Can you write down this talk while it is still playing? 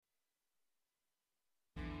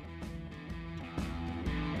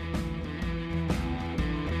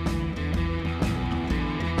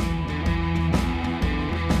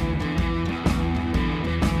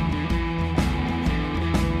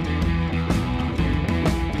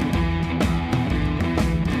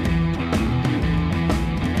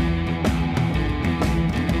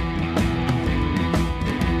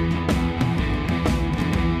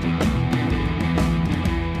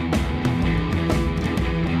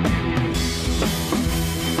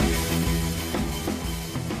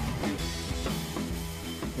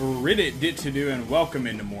Reddit to do, and welcome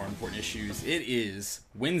into More Important Issues. It is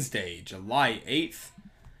Wednesday, July 8th.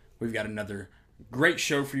 We've got another great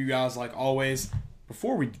show for you guys, like always.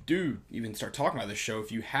 Before we do even start talking about this show, if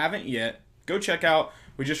you haven't yet, go check out,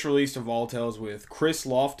 we just released a Vol Tales with Chris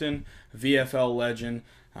Lofton, VFL legend,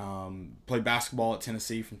 played basketball at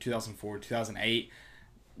Tennessee from 2004 to 2008.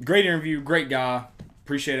 Great interview, great guy.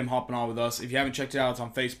 Appreciate him hopping on with us. If you haven't checked it out, it's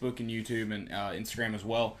on Facebook and YouTube and Instagram as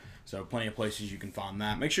well. So plenty of places you can find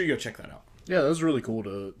that. Make sure you go check that out. Yeah, that was really cool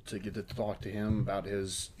to get to talk to him about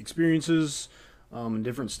his experiences and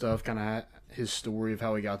different stuff, kind of his story of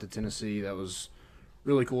how he got to Tennessee. That was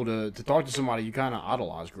really cool to talk to somebody you kind of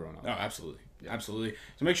idolized growing up. Oh, absolutely. Yeah. Absolutely.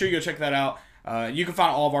 So make sure you go check that out. You can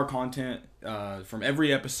find all of our content from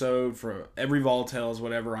every episode, for every Vol Tales,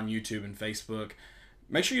 whatever, on YouTube and Facebook.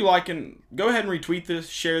 Make sure you like and go ahead and retweet this,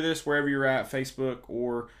 share this wherever you're at, Facebook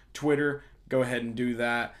or Twitter. Go ahead and do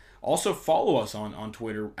that. Also, follow us on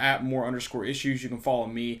Twitter at @more_issues. You can follow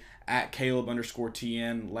me at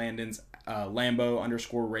Caleb_TN, Landon's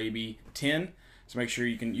Lambo_Raby10. So make sure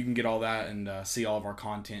you can get all that and see all of our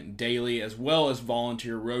content daily, as well as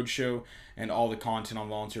Volunteer Roadshow and all the content on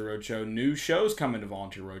Volunteer Roadshow. New shows coming to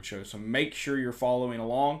Volunteer Roadshow, so make sure you're following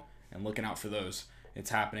along and looking out for those.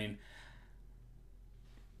 It's happening.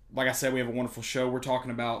 Like I said, we have a wonderful show. We're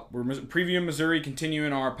previewing Missouri,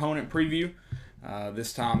 continuing our opponent preview.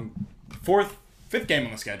 This time, fifth game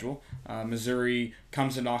on the schedule. Missouri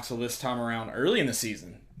comes to Knoxville this time around early in the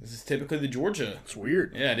season. This is typically the Georgia. It's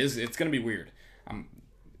weird. Yeah, it is. It's going to be weird. I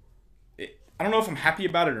don't know if I'm happy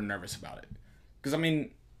about it or nervous about it. Because,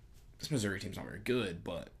 this Missouri team's not very good,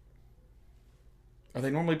 but are they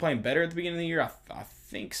normally playing better at the beginning of the year? I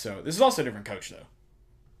think so. This is also a different coach, though.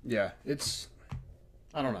 Yeah,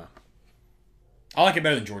 I don't know. I like it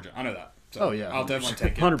better than Georgia. I know that. So oh, yeah. I'll definitely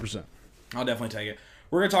take it. 100%. I'll definitely take it.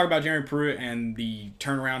 We're going to talk about Jeremy Pruitt and the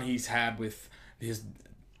turnaround he's had with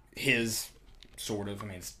his sort of,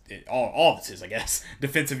 all of it's his, I guess,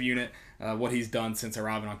 defensive unit, what he's done since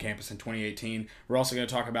arriving on campus in 2018. We're also going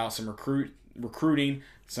to talk about some recruiting,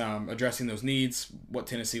 some addressing those needs, what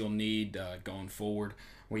Tennessee will need going forward.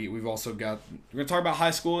 We're going to talk about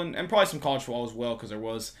high school and probably some college football as well, because there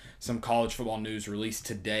was some college football news released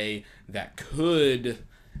today that could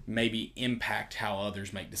maybe impact how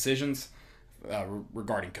others make decisions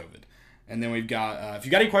regarding COVID. And then we've got, if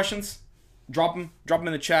you got any questions, drop them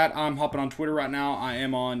in the chat. I'm hopping on Twitter right now. I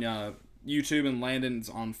am on YouTube, and Landon's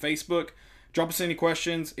on Facebook. Drop us any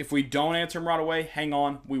questions. If we don't answer them right away, hang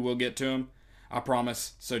on. We will get to them. I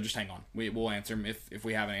promise. So just hang on. We'll answer them if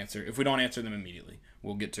we have an answer. If we don't answer them immediately,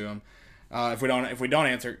 we'll get to them. If we don't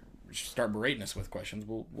answer, start berating us with questions.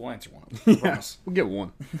 We'll answer one of them. I promise. We'll get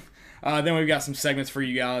one. Then we've got some segments for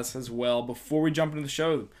you guys as well. Before we jump into the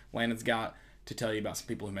show, Landon's got to tell you about some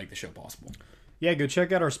people who make the show possible. Yeah, go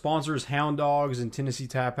check out our sponsors, Hound Dogs and Tennessee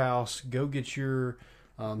Tap House. Go get your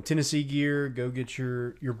Tennessee gear. Go get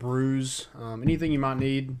your brews. Anything you might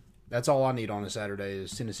need. That's all I need on a Saturday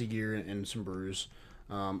is Tennessee gear and some brews.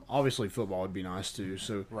 Obviously, football would be nice too.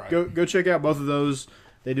 So right. Go check out both of those.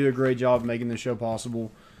 They do a great job of making the show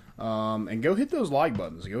possible. And go hit those like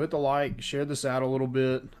buttons. Go hit the like. Share this out a little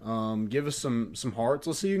bit. Give us some hearts.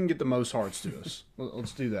 Let's see who can get the most hearts to us.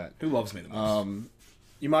 Let's do that. Who loves me the most?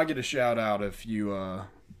 You might get a shout out if you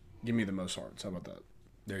give me the most hearts. How about that?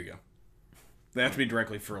 There you go. They have to be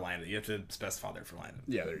directly for Landon. You have to specify there for Landon.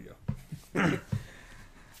 Yeah, there you go.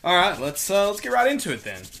 All right, let's get right into it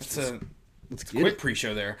then. It's a quick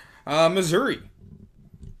pre-show there. Missouri.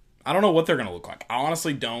 I don't know what they're going to look like. I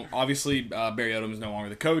honestly don't. Obviously, Barry Odom is no longer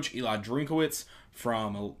the coach. Eli Drinkowitz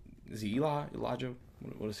from... Is he Eli? Elijah?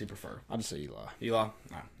 What does he prefer? I'll just say Eli. Eli?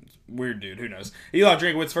 Nah, weird dude. Who knows? Eli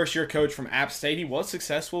Drinkowitz, first-year coach from App State. He was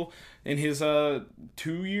successful in his 2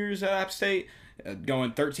 years at App State,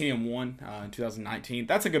 going 13-1 in 2019.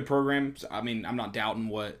 That's a good program. I'm not doubting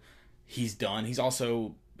what he's done. He's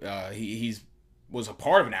also... he's was a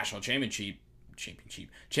part of a national championship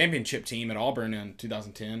team at Auburn in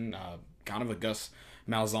 2010. Kind of a Gus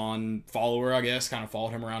Malzahn follower, I guess. Kind of followed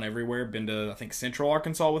him around everywhere. Been to, I think, Central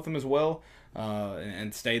Arkansas with him as well,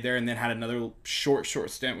 and stayed there. And then had another short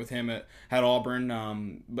stint with him at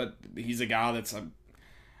Auburn. But he's a guy that's,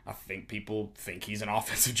 I think people think he's an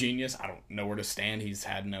offensive genius. I don't know where to stand. He's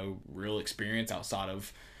had no real experience outside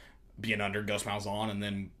of being under Gus Malzahn and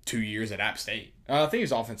then 2 years at App State. I think he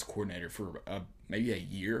was offensive coordinator for maybe a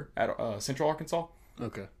year at Central Arkansas.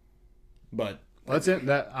 Okay. But well, that's it.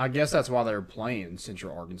 I guess that's why they're playing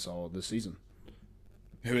Central Arkansas this season.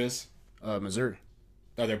 Who is? Missouri.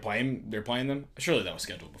 Oh, they're playing them? Surely that was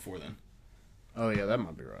scheduled before then. Oh yeah, that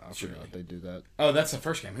might be right. I forgot they do that. Oh, that's the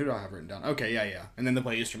first game. Who do I have written down? Okay, yeah. And then they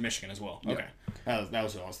play Eastern Michigan as well. Okay. That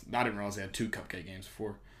was awesome. I didn't realize they had 2 cupcake games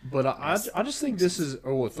before. But I just think this is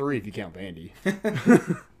 3 if you count Vandy.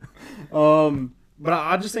 But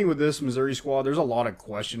I just think with this Missouri squad, there's a lot of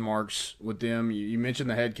question marks with them. You mentioned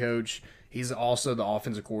the head coach. He's also the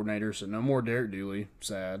offensive coordinator, so no more Derek Dooley.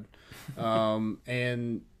 Sad.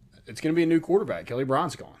 And it's going to be a new quarterback. Kelly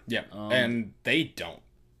Bryant's gone. Yeah, and they don't.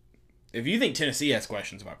 If you think Tennessee has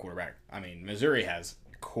questions about quarterback, I mean, Missouri has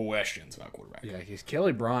questions about quarterback. Yeah, because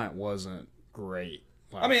Kelly Bryant wasn't great.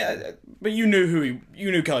 I mean, but you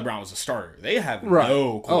knew Kelly Bryant was a starter. They have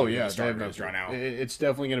no clue. Oh yeah, the starter is right now. It's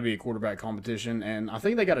definitely going to be a quarterback competition, and I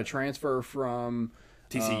think they got a transfer from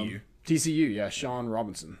TCU. TCU, yeah, Sean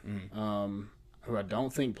Robinson, who I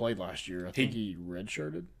don't think played last year. I think he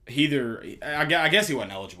redshirted. I guess he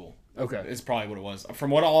wasn't eligible. Okay, it's probably what it was.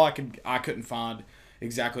 From what I couldn't find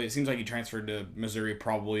exactly. It seems like he transferred to Missouri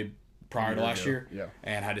probably prior to last year,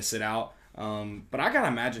 and had to sit out. But I gotta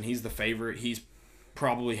imagine he's the favorite. He's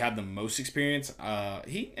probably had the most experience.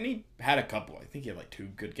 He had a couple. I think he had like 2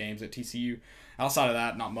 good games at TCU. Outside of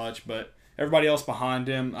that, not much. But everybody else behind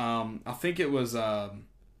him, I think it was Taylor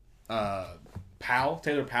Powell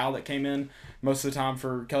that came in most of the time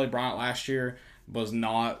for Kelly Bryant last year, was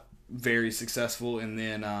not very successful. And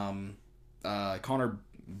then Connor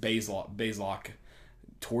Bazelak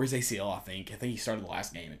tore his ACL, I think. I think he started the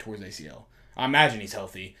last game and tore his ACL. I imagine he's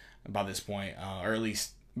healthy by this point, or at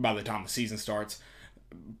least by the time the season starts.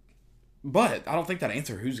 But I don't think that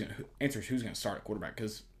answers who's going to start at quarterback,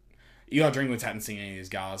 because Eli Drinkwitz hadn't seen any of these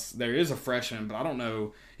guys. There is a freshman, but I don't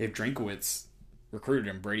know if Drinkwitz recruited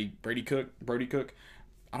him. Brody Cook.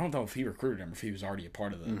 I don't know if he recruited him or if he was already a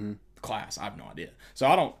part of the class. I have no idea. So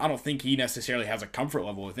I don't think he necessarily has a comfort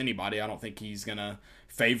level with anybody. I don't think he's gonna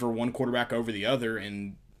favor one quarterback over the other.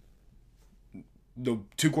 And the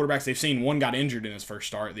 2 quarterbacks they've seen, one got injured in his first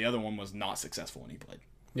start. The other one was not successful when he played.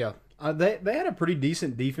 Yeah, they had a pretty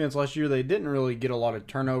decent defense last year. They didn't really get a lot of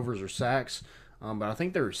turnovers or sacks, but I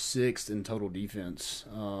think they were 6th in total defense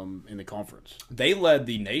in the conference. They led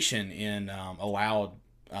the nation in allowed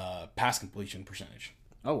pass completion percentage.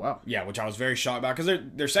 Oh, wow. Yeah, which I was very shocked about, because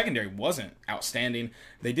their secondary wasn't outstanding.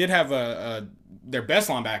 They did have their best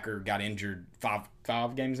linebacker got injured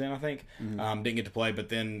five games in, I think. Didn't get to play, but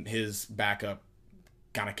then his backup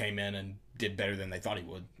kind of came in and did better than they thought he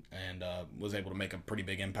would, and was able to make a pretty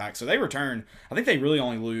big impact. So they return. I think they really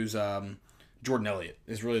only lose Jordan Elliott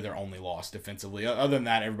is really their only loss defensively. Other than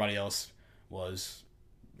that, everybody else was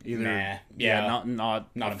either not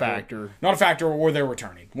a factor. Not a factor, or they're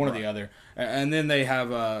returning. One or the other. And then they have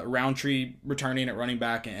Roundtree returning at running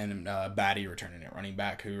back and Batty returning at running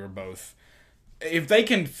back, who are both, if they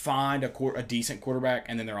can find a decent quarterback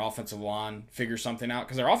and then their offensive line figures something out,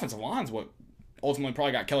 because their offensive line is what ultimately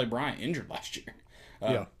probably got Kelly Bryant injured last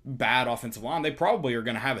year. Bad offensive line. They probably are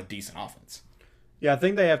going to have a decent offense. Yeah, I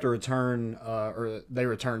think they have to return, or they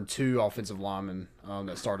returned 2 offensive linemen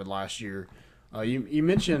that started last year. You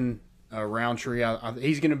mentioned Roundtree.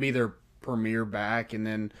 He's going to be their premier back, and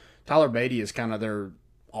then Tyler Beatty is kind of their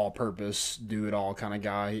all-purpose, do-it-all kind of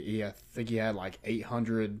guy. I think he had like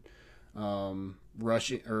 800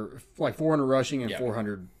 rushing, or like 400 rushing and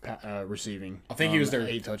 400 receiving. I think he was their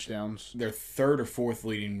 8 touchdowns. Their 3rd or 4th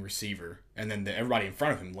leading receiver, and then everybody in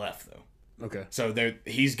front of him left though. Okay. So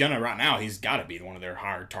he's got to be one of their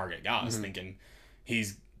higher target guys. Thinking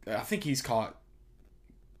I think he's caught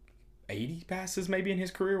 80 passes maybe in his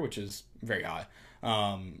career, which is very high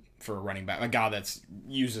for a running back, a guy that's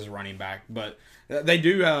used as a running back. But they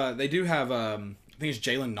do have I think it's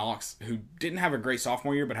Jalen Knox, who didn't have a great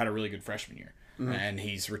sophomore year but had a really good freshman year, and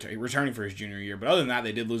he's returning for his junior year. But other than that,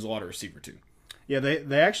 they did lose a lot of receiver too. Yeah,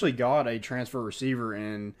 they actually got a transfer receiver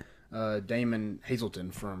in Damon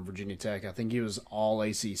Hazleton from Virginia Tech. I think he was all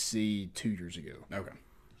ACC 2 years ago. Okay.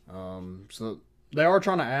 So they are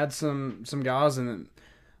trying to add some guys, and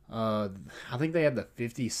I think they had the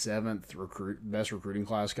 57th best recruiting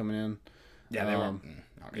class coming in. Yeah, they were.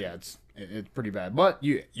 Okay. Yeah, it's pretty bad. But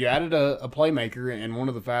you added a playmaker and one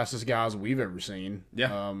of the fastest guys we've ever seen.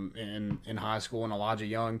 Yeah. In high school, and Elijah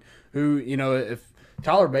Young, who, if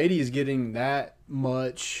Tyler Beatty is getting that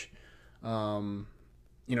much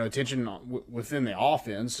attention within the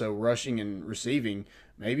offense, so rushing and receiving,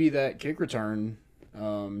 maybe that kick return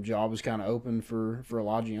job is kind of open for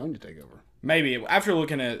Elijah Young to take over. Maybe after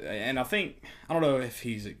looking at, and I don't know if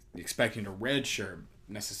he's expecting a red shirt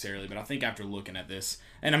necessarily, but I think after looking at this,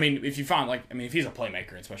 and if you find if he's a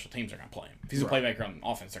playmaker in special teams, they're going to play him. If he's a playmaker on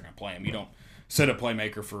offense, they're going to play him. You don't set a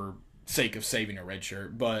playmaker for sake of saving a red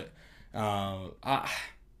shirt. But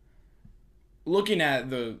looking at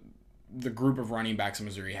the group of running backs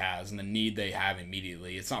Missouri has and the need they have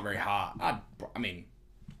immediately, it's not very high.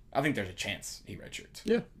 I think there's a chance he redshirts.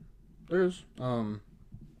 Yeah, there is.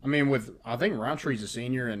 I think Rountree's a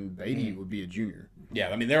senior and Beatty would be a junior. Yeah,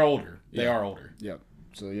 I mean, they're older. They are older. Yeah.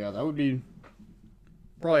 So, yeah, that would be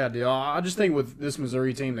probably ideal. I just think with this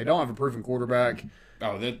Missouri team, they don't have a proven quarterback.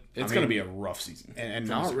 Oh, it's going to be a rough season. And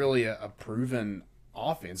not really a proven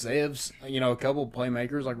offense. They have, a couple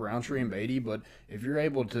playmakers like Roundtree and Beatty, but if you're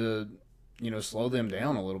able to, slow them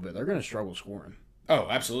down a little bit, they're going to struggle scoring. Oh,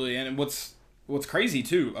 absolutely. And what's crazy,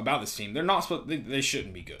 too, about this team, they're not they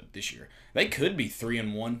shouldn't be good this year. They could be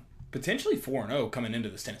 3-1, potentially 4-0 coming into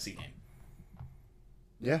this Tennessee game.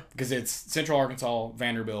 Yeah. Because it's Central Arkansas,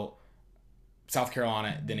 Vanderbilt, South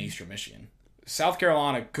Carolina, then Eastern Michigan. South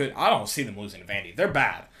Carolina I don't see them losing to Vandy. They're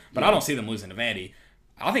bad, but I don't see them losing to Vandy.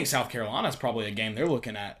 I think South Carolina is probably a game they're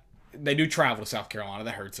looking at. They do travel to South Carolina.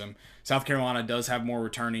 That hurts them. South Carolina does have more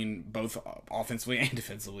returning, both offensively and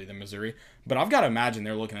defensively, than Missouri. But I've got to imagine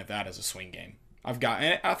they're looking at that as a swing game.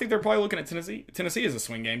 And I think they're probably looking at Tennessee. Tennessee is a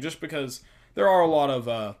swing game just because there are a lot of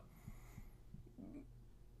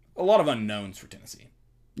unknowns for Tennessee.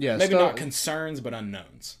 Yeah, maybe not concerns, but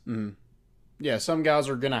unknowns. Mm-hmm. Yeah, some guys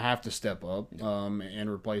are going to have to step up and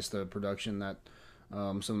replace the production that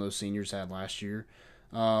some of those seniors had last year.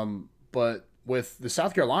 But with the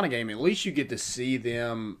South Carolina game, at least you get to see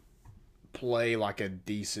them play like a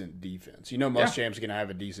decent defense. Muschamp's going to have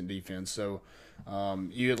a decent defense, so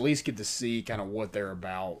you at least get to see kind of what they're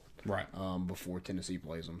about right before Tennessee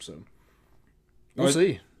plays them. So we'll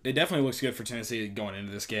see. It definitely looks good for Tennessee going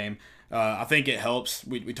into this game. I think it helps.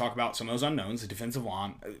 We talk about some of those unknowns, the defensive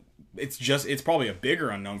line. It's probably a bigger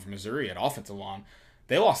unknown for Missouri at offensive line.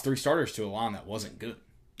 They lost 3 starters to a line that wasn't good.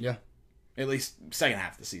 Yeah. At least second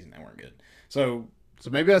half of the season they weren't good. So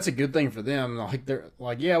maybe that's a good thing for them. Like they're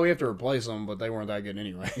like, yeah, we have to replace them, but they weren't that good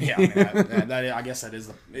anyway. Yeah, that I guess that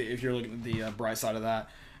is if you're looking at the bright side of that.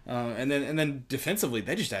 And then defensively,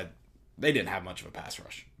 they didn't have much of a pass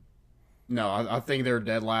rush. No, I think they're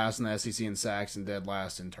dead last in the SEC in sacks and dead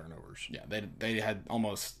last in turnovers. Yeah, they had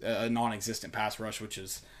almost a non-existent pass rush, which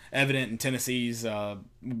is evident in Tennessee's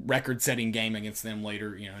record-setting game against them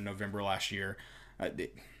later, in November last year. This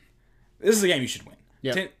is a game you should win.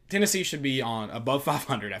 Yeah. Tennessee should be on above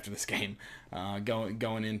 500 after this game,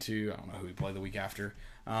 going into, I don't know who we play the week after,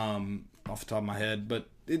 off the top of my head, but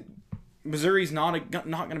Missouri's not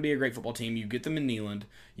going to be a great football team. You get them in Neyland.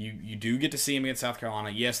 You do get to see them against South Carolina.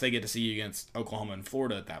 Yes, they get to see you against Oklahoma and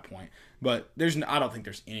Florida at that point. But I don't think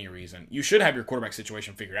there's any reason. You should have your quarterback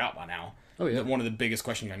situation figured out by now. Oh, yeah. One of the biggest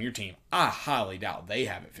questions on your team. I highly doubt they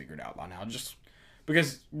have it figured out by now. Just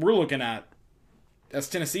because we're looking at, as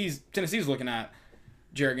Tennessee's looking at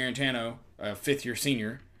Jarrett Garantano, a fifth-year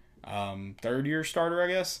senior, third-year starter, I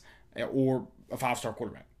guess, or a 5-star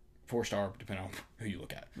quarterback. 4-star, depending on who you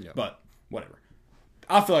look at. Yep. But whatever.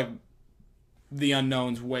 I feel like the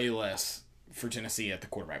unknown's way less for Tennessee at the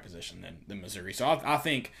quarterback position than Missouri. So I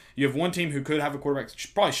think you have one team who could have a quarterback,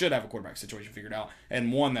 probably should have a quarterback situation figured out,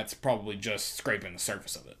 and one that's probably just scraping the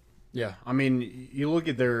surface of it. Yeah, I mean, you look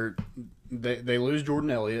at they lose Jordan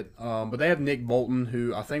Elliott, but they have Nick Bolton,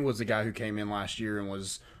 who I think was the guy who came in last year and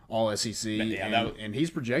was all SEC, and he's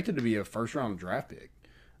projected to be a first-round draft pick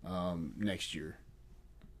next year.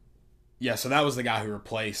 Yeah, so that was the guy who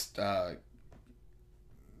replaced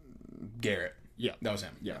Garrett. Yeah, that was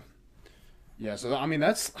him. Yeah. So I mean,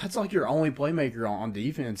 that's like your only playmaker on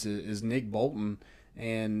defense is Nick Bolton,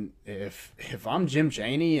 and if I'm Jim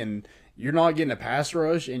Chaney and you're not getting a pass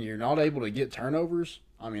rush and you're not able to get turnovers,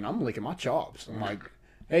 I mean, I'm licking my chops. I'm like,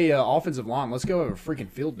 hey, offensive line, let's go have a freaking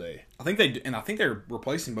field day. I think they're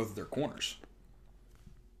replacing both of their corners.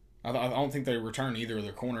 I don't think they return either of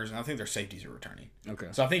their corners, and I think their safeties are returning. Okay.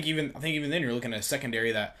 So I think even then you're looking at a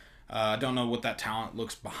secondary that I don't know what that talent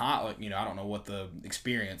looks behind. Like, I don't know what the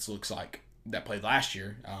experience looks like that played last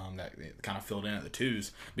year. That kind of filled in at the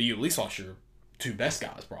twos, but you at least lost your 2 best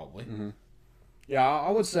guys probably. Mm-hmm. Yeah, I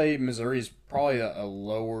would say Missouri's probably a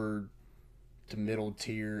lower to middle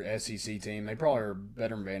tier SEC team. They probably are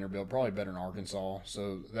better than Vanderbilt, probably better than Arkansas.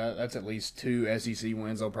 So that's at least 2 SEC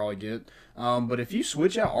wins they'll probably get. But if you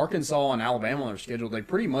switch out Arkansas and Alabama on their schedule, they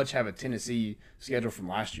pretty much have a Tennessee schedule from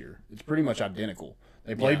last year. It's pretty much identical.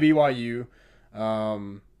 They play BYU,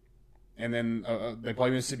 and then they play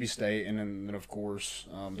Mississippi State, and then of course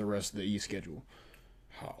the rest of the East schedule.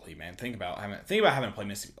 Holy man, think about having to play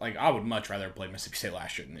Mississippi. Like, I would much rather play Mississippi State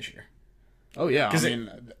last year than this year. Oh yeah, I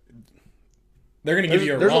mean. They're going to give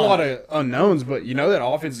you There's a lot of unknowns, but that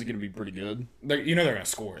offense is going to be pretty good. They're going to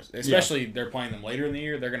score. Especially they're playing them later in the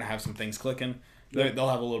year. They're going to have some things clicking. They'll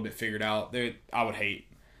have a little bit figured out. I would hate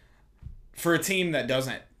for a team that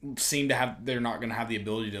doesn't seem to have, they're not going to have the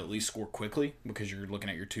ability to at least score quickly because you're looking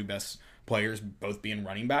at your two best players both being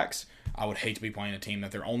running backs. I would hate to be playing a team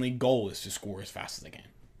that their only goal is to score as fast as they can.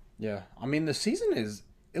 Yeah, I mean the season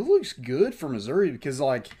it looks good for Missouri because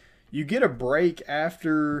like you get a break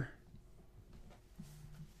after.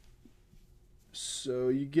 So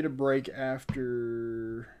you get a break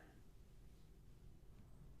after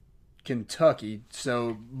Kentucky.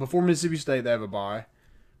 So before Mississippi State, they have a bye.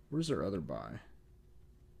 Where's their other bye?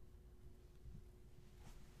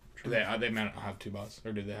 They may not have two buys,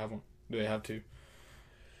 or do they have one? Do they have two?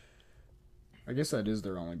 I guess that is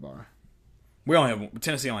their only bye. We only have one.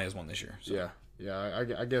 Tennessee only has one this year. So. Yeah.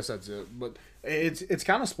 I guess that's it. But it's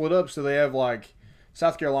kind of split up. So they have like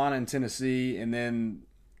South Carolina and Tennessee, and then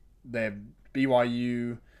they have BYU,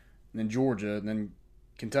 and then Georgia, and then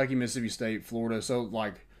Kentucky, Mississippi State, Florida. So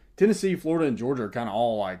like Tennessee, Florida, and Georgia are kind of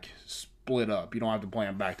all like split up. You don't have to play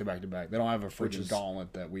them back to back to back. They don't have a freaking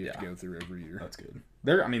gauntlet that we have to go through every year. That's good.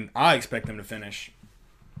 I expect them to finish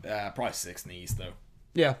probably sixth in the East though.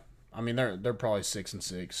 Yeah, I mean they're probably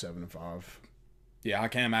 6-6, 7-5. Yeah, I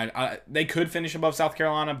can't imagine. They could finish above South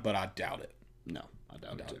Carolina, but I doubt it. No, I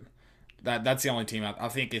doubt it too. That's the only team. I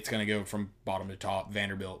think it's going to go from bottom to top: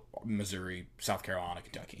 Vanderbilt, Missouri, South Carolina,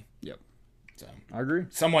 Kentucky. Yep. So I agree.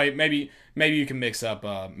 Some way, maybe you can mix up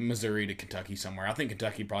Missouri to Kentucky somewhere. I think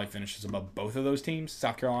Kentucky probably finishes above both of those teams,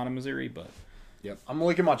 South Carolina, Missouri. But yep, I'm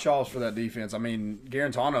licking my chops for that defense. I mean,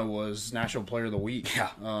 Garantano was National Player of the Week.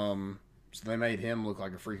 Yeah. So they made him look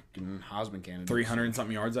like a freaking Heisman candidate. 300 and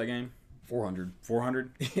something yards that game. 400.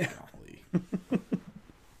 400. Yeah. Golly.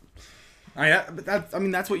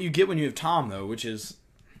 That's what you get when you have Tom though, which is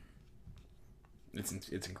it's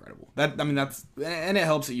incredible. And it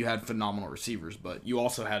helps that you had phenomenal receivers, but you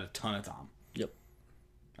also had a ton of Tom. Yep.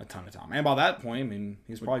 A ton of Tom. And by that point, I mean,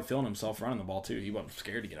 he was probably feeling himself running the ball too. He wasn't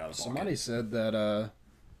scared to get out of the ball. Somebody said that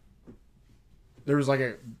there was like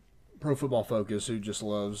a Pro Football Focus who just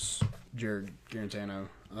loves Jared Garantano.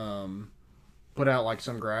 Put out like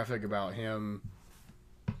some graphic about him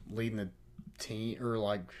leading the team or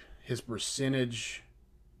like his percentage.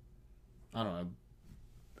 I don't know.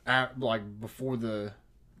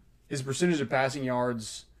 His percentage of passing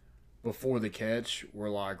yards before the catch were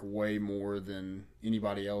like way more than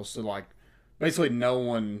anybody else. So like basically no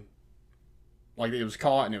one, like it was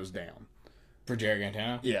caught and it was down. For Jared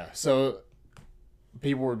Garantano? Yeah. So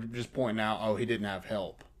people were just pointing out, oh, he didn't have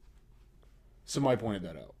help. Somebody pointed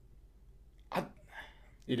that out.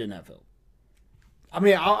 He didn't have help. I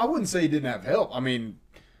mean, I wouldn't say he didn't have help. I mean,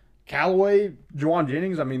 Callaway, Juwan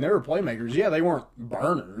Jennings, I mean, they were playmakers. Yeah, they weren't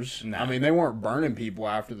burners. No. I mean, they weren't burning people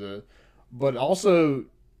after the... But also,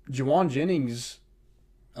 Juwan Jennings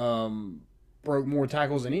broke more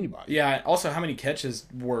tackles than anybody. Yeah, also how many catches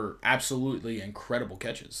were absolutely incredible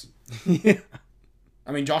catches. Yeah.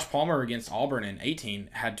 I mean, Josh Palmer against Auburn in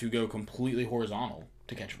 2018 had to go completely horizontal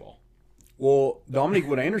to catch a ball. Well, Dominique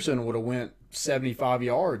Wood-Anderson would have went 75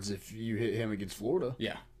 yards if you hit him against Florida.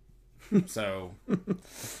 Yeah. So...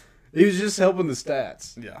 He was just helping the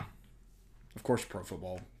stats. Yeah. Of course, Pro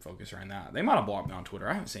Football Focus ran that. They might have blocked me on Twitter.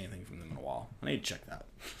 I haven't seen anything from them in a while. I need to check that.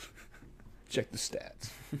 Check the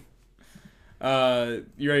stats.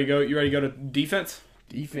 You ready to go? You ready to go to defense?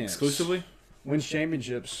 Defense. Exclusively? Wins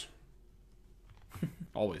championships.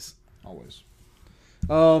 Always.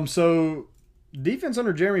 So defense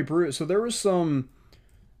under Jeremy Pruitt. So there was some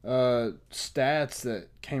stats that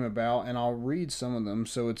came about, and I'll read some of them.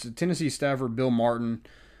 So it's a Tennessee staffer, Bill Martin,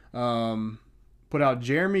 put out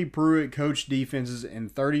Jeremy Pruitt coached defenses in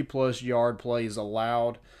 30-plus yard plays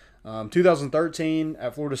allowed. 2013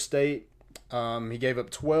 at Florida State, he gave up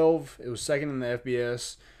 12. It was second in the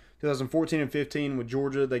FBS. 2014 and 15 with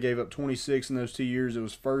Georgia, they gave up 26 in those 2 years. It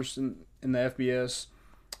was first in the FBS.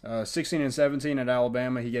 16 and 17 at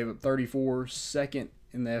Alabama, he gave up 34, second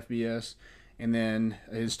in the FBS. And then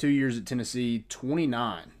his 2 years at Tennessee,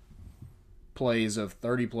 29 plays of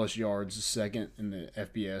 30-plus yards, second in the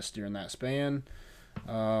FBS during that span.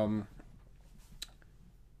 And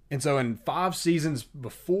so in 5 seasons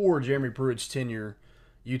before Jeremy Pruitt's tenure,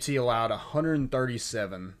 UT allowed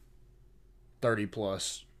 137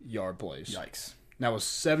 30-plus yard plays. Yikes. That was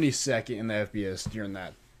 72nd in the FBS during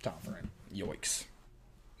that time frame. Yikes.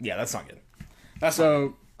 Yeah, that's not good.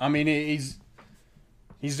 I mean, he's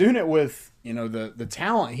doing it with, the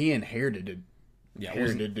talent he inherited. Yeah,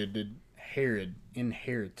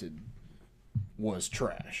 Inherited was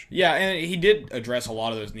trash. Yeah, and he did address a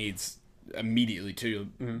lot of those needs immediately too.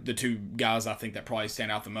 Mm-hmm. The two guys I think that probably stand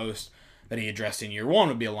out the most that he addressed in year one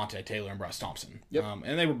would be Alontae Taylor and Bryce Thompson. Yep.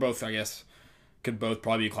 And they were both, I guess, could both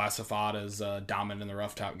probably be classified as diamond in the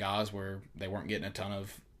rough type guys where they weren't getting a ton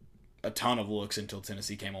of a ton of looks until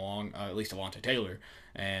Tennessee came along, at least Avonte Taylor.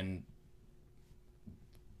 And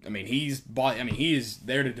I mean, he is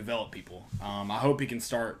there to develop people. I hope he can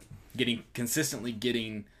start consistently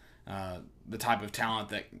getting the type of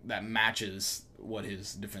talent that matches what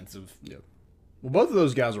his defensive. Yep. Well, both of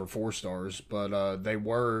those guys were 4-stars, but they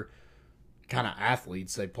were kind of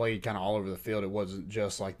athletes. They played kind of all over the field. It wasn't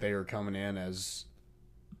just like they were coming in as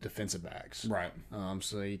defensive backs. Right.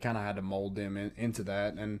 So you kind of had to mold them into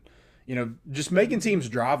that. And, just making teams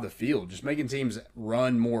drive the field, just making teams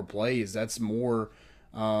run more plays, that's more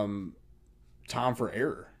time for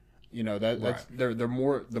error. That's right. they're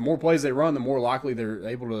more, the more plays they run, the more likely they're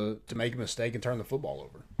able to make a mistake and turn the football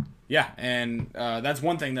over. Yeah, and that's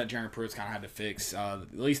one thing that Jeremy Pruitt's kind of had to fix.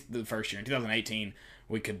 At least the first year in 2018,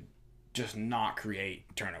 we could just not create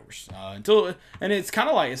turnovers and it's kind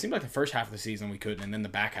of like it seemed like the first half of the season we couldn't, and then the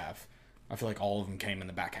back half, I feel like all of them came in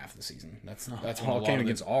the back half of the season. That's when all came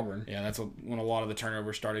against Auburn. Yeah, that's when a lot of the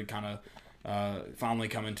turnovers started kind of finally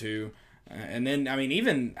coming to, and then I mean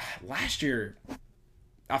even last year,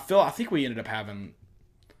 I think we ended up having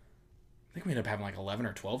like 11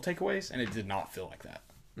 or 12 takeaways, and it did not feel like that.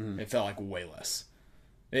 Mm-hmm. It felt like way less.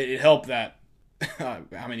 It helped that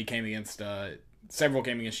how many came against. Several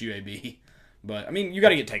came against UAB, but I mean, you got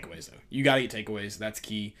to get takeaways though. You got to get takeaways. That's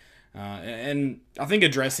key. And I think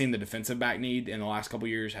addressing the defensive back need in the last couple of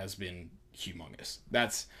years has been humongous.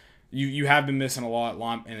 That's you have been missing a lot.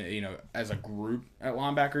 As a group at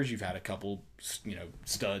linebackers, you've had a couple,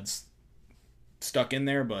 studs stuck in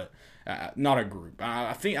there, but not a group.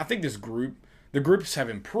 I think this group, the groups have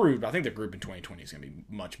improved. I think the group in 2020 is going to be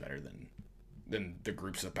much better than the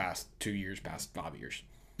groups of the past 2 years, past 5 years.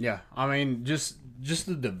 Yeah, I mean, just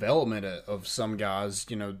the development of some guys,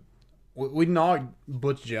 we knocked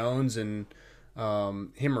Butch Jones and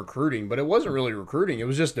him recruiting, but it wasn't really recruiting. It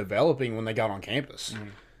was just developing when they got on campus.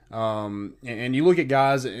 Mm-hmm. And you look at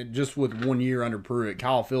guys just with 1 year under Pruitt,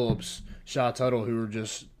 Kyle Phillips, Shy Tuttle, who are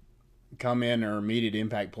just come in or immediate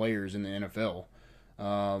impact players in the NFL.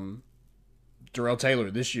 Darrell Taylor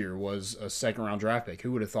this year was a second-round draft pick.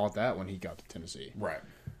 Who would have thought that when he got to Tennessee? Right.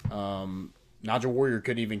 Nigel Warrior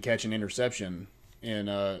couldn't even catch an interception in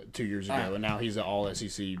 2 years ago, and now he's an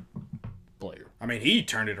all-SEC player. I mean, he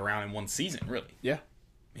turned it around in one season, really. Yeah.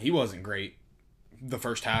 He wasn't great the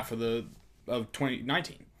first half of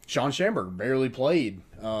 2019. Sean Schamberger barely played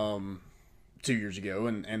 2 years ago,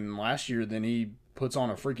 and last year then he puts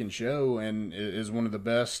on a freaking show and is one of the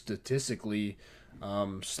best statistically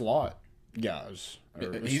slot guys,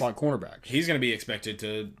 or slot cornerbacks. He's going to be expected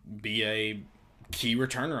to be a key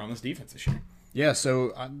returner on this defense this year. Yeah,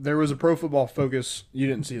 so there was a Pro Football Focus. You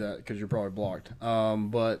didn't see that because you're probably blocked.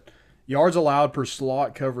 But yards allowed per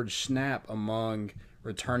slot coverage snap among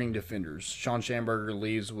returning defenders. Sean Schamberger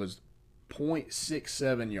leaves was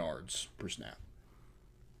 0.67 yards per snap.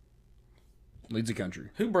 Leads the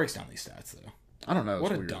country. Who breaks down these stats, though? I don't know.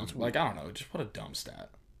 What a dumb, I don't know. Just what a dumb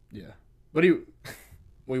stat. Yeah. But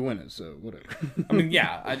we win it, so whatever. I mean,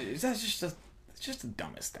 yeah. It's just the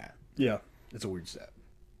dumbest stat. Yeah. It's a weird stat.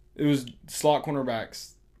 It was slot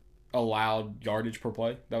cornerbacks allowed yardage per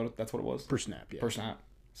play. That's what it was? Per snap, yeah. Per snap.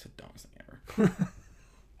 It's the dumbest thing ever.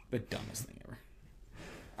 The dumbest thing ever.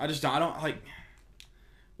 I don't like...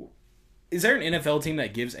 Is there an NFL team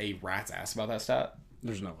that gives a rat's ass about that stat?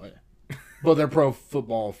 There's no way. Well, they're Pro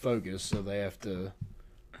Football Focus, so they have to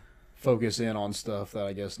focus in on stuff that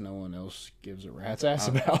I guess no one else gives a rat's ass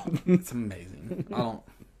about. It's amazing. I don't...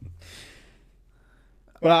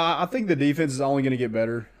 But I think the defense is only going to get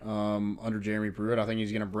better under Jeremy Pruitt. I think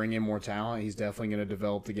he's going to bring in more talent. He's definitely going to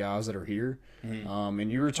develop the guys that are here. Mm-hmm.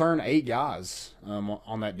 And you return 8 guys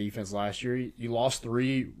on that defense last year. You lost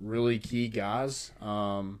 3 really key guys.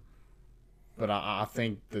 But I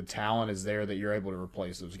think the talent is there that you're able to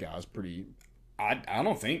replace those guys pretty. I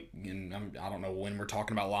don't think, and I don't know when we're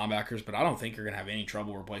talking about linebackers, but I don't think you're going to have any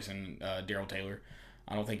trouble replacing Darrell Taylor.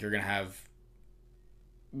 I don't think you're going to have.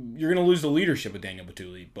 You're going to lose the leadership with Daniel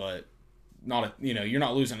Batuli, but you're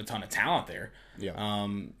not losing a ton of talent there. Yeah. I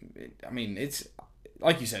mean, it's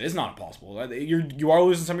like you said, it's not impossible. You are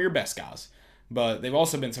losing some of your best guys, but they've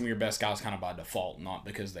also been some of your best guys kind of by default, not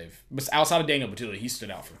because they've. But outside of Daniel Batuli, he stood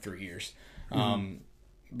out for 3 years. Mm-hmm.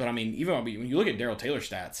 But I mean, even when you look at Darrell Taylor's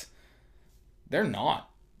stats, they're not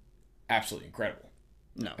absolutely incredible.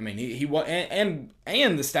 No. I mean, he was, and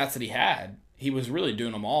the stats that he had. He was really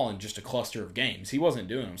doing them all in just a cluster of games. He wasn't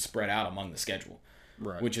doing them spread out among the schedule,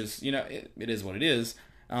 right? Which is, it is what it is.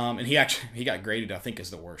 And he got graded, I think, as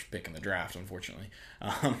the worst pick in the draft, unfortunately.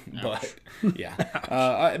 But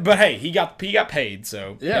yeah, but hey, he got paid,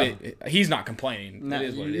 so Yeah. he's not complaining. Now, it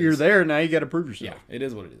is what it is. you're there now. You got to prove yourself. Yeah, it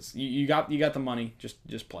is what it is. You got the money.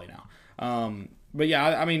 Just play now. But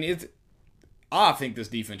yeah, I mean, I think this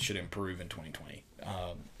defense should improve in 2020,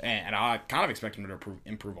 and I kind of expect them to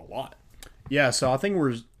improve a lot. Yeah. So I think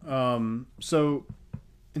we're so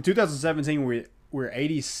in 2017 we're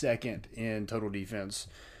 82nd in total defense.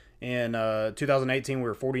 In 2018 we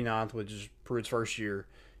were 49th, which is Pruitt's first year.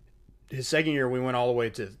 His second year we went all the way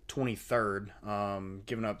to 23rd,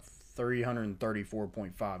 giving up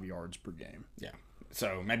 334.5 yards per game. Yeah.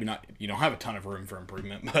 So maybe not. You don't have a ton of room for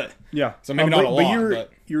improvement, but Yeah. So maybe not a lot.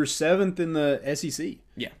 But you're 7th in the SEC.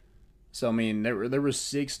 Yeah. So I mean, there were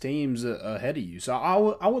 6 teams ahead of you. So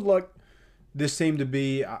I would like this team to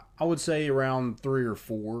be, I would say, around 3 or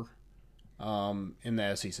 4 in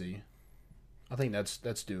the SEC. I think that's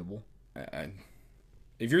doable.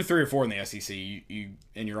 If you're 3 or 4 in the SEC, you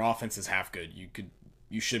and your offense is half good,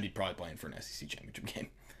 you should be probably playing for an SEC championship game.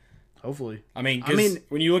 Hopefully. I mean,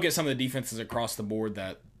 when you look at some of the defenses across the board,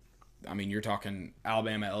 you're talking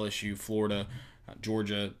Alabama, LSU, Florida,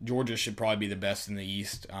 Georgia. Georgia should probably be the best in the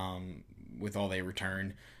East with all they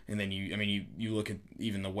return. And then you look at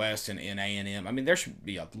even the West and A&M. I mean, there should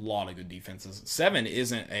be a lot of good defenses. 7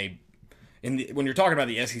 isn't when you're talking about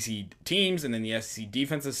the SEC teams and then the SEC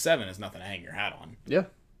defenses, 7 is nothing to hang your hat on. Yeah.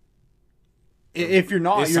 If you're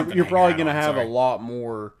not, you're probably going to have a lot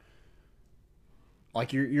more.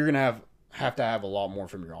 Like you're going to have to have a lot more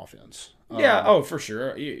from your offense. Yeah. For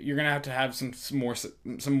sure. You're going to have some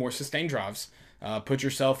more sustained drives. Put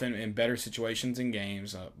yourself in better situations in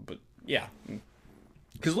games. But yeah.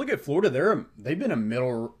 Because look at Florida, they've been a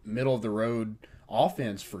middle of the road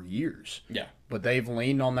offense for years. Yeah. But they've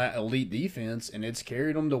leaned on that elite defense, and it's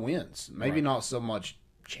carried them to wins. Maybe not so much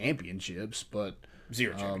championships, but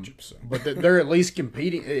 0 championships. So. But they're at least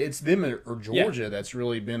competing. It's them or Georgia that's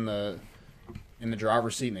really been in the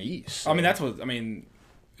driver's seat in the East. So.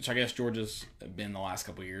 Which I guess Georgia's been the last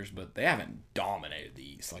couple of years, but they haven't dominated the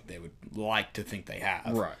East like they would like to think they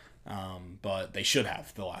have. Right. But they should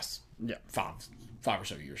have the last 5 or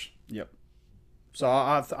so years. Yep. So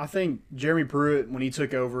I think Jeremy Pruitt, when he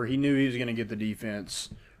took over, he knew he was going to get the defense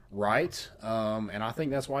right, and I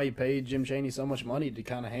think that's why he paid Jim Chaney so much money to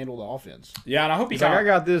kind of handle the offense. Yeah, and I hope he's like, I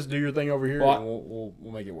got this. Do your thing over here, and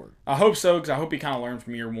we'll make it work. I hope so, because I hope he kind of learned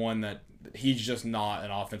from year one that he's just not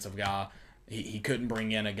an offensive guy. He couldn't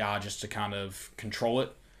bring in a guy just to kind of control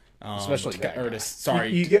it. Especially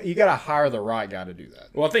you got to hire the right guy to do that.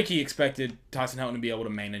 Well, I think he expected Tyson Helton to be able to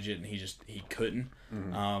manage it, and he couldn't.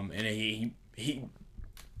 Mm-hmm. And he,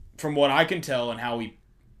 from what I can tell, and how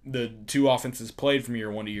the two offenses played from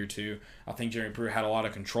year 1 to year 2, I think Jeremy Pruitt had a lot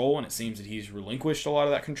of control, and it seems that he's relinquished a lot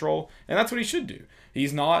of that control, and that's what he should do.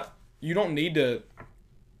 He's not. You don't need to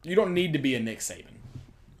be a Nick Saban.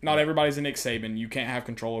 Not everybody's a Nick Saban. You can't have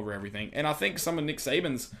control over everything. And I think some of Nick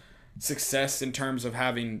Saban's success in terms of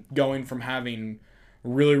going from having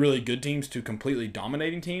really, really good teams to completely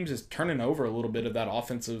dominating teams is turning over a little bit of that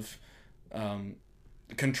offensive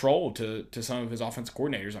control to some of his offensive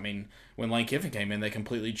coordinators. I mean, when Lane Kiffin came in, they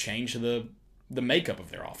completely changed the makeup of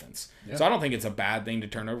their offense. Yeah. So I don't think it's a bad thing to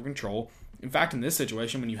turn over control. In fact, in this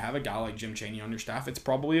situation, when you have a guy like Jim Chaney on your staff, it's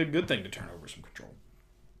probably a good thing to turn over some control.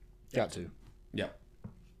 Got to. Yep.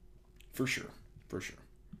 For sure.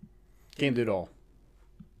 Can't do it all.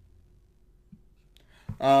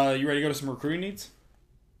 You ready to go to some recruiting needs?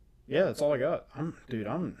 Yeah, that's all I got.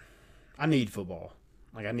 I need football.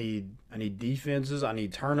 Like I need defenses. I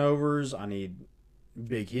need turnovers. I need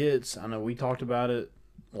big hits. I know we talked about it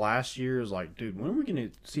last year. It's like, dude, when are we gonna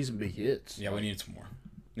see some big hits? Yeah, we need some more.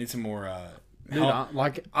 Need some more. Dude,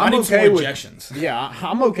 I'm okay with ejections. Yeah,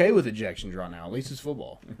 I'm okay with ejections right now. At least it's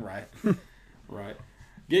football. Right. Right.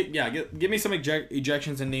 Give me some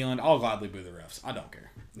ejections in Neyland. I'll gladly boo the refs. I don't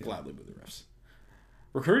care. Gladly boo the refs.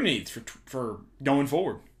 Recruiting needs for going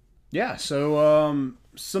forward. Yeah, so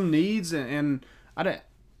some needs, and I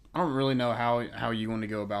don't really know how you want to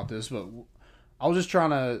go about this, but I was just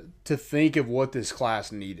trying to think of what this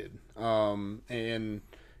class needed. And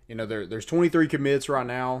you know, there's 23 commits right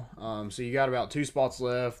now, so you got about 2 spots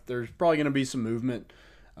left. There's probably going to be some movement,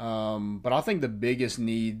 but I think the biggest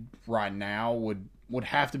need right now would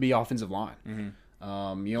have to be offensive line.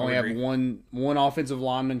 Mm-hmm. You only have one offensive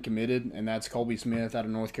lineman committed, and that's Colby Smith out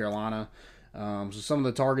of North Carolina. So some of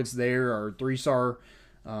the targets there are 3-star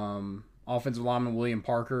offensive lineman William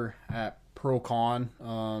Parker at Pearl Con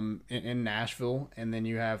in Nashville, and then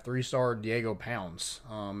you have 3-star Diego Pounds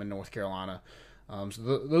in North Carolina.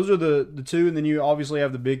 So those are the two, and then you obviously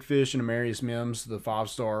have the big fish and Amarius Mims, the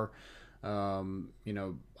 5-star.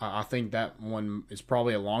 I think that one is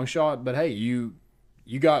probably a long shot, but hey, you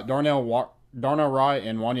got Darnell Wright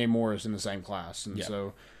and Wanye Morris in the same class, and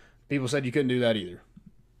so people said you couldn't do that either.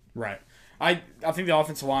 Right. I think the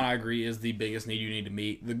offensive line, I agree, is the biggest need you need to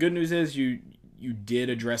meet. The good news is you did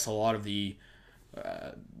address a lot of the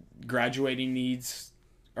graduating needs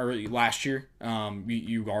early last year.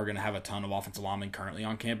 You are going to have a ton of offensive linemen currently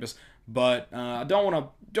on campus, but I don't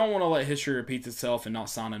want to let history repeat itself and not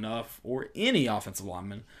sign enough or any offensive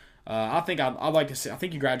lineman. I think I'd like to see. I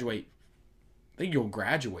think you'll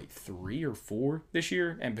graduate 3 or 4 this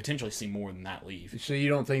year, and potentially see more than that leave. So you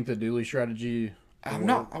don't think the Dooley strategy? I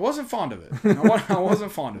wasn't fond of it. I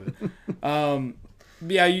wasn't fond of it.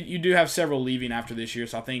 But yeah, you do have several leaving after this year,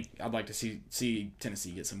 so I think I'd like to see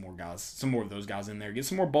Tennessee get some more of those guys in there, get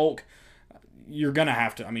some more bulk. You're gonna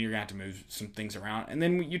have to. You're gonna have to move some things around, and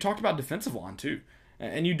then you talked about defensive line too,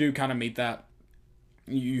 and you do kind of meet that.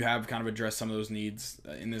 You have kind of addressed some of those needs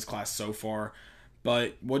in this class so far.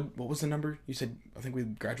 But what was the number you said? I think we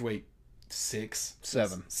graduate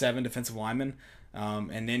 7 defensive linemen,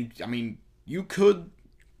 and then you could.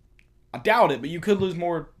 I doubt it, but you could lose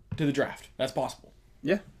more to the draft. That's possible.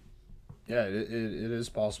 Yeah, it is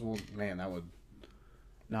possible. Man, that would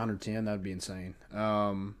 9 or 10. That'd be insane.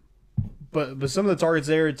 But some of the targets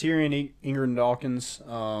there, Tyrion Ingram Dawkins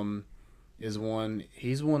is one.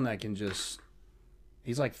 He's one that can just.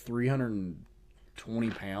 He's like 320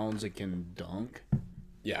 pounds. It can dunk.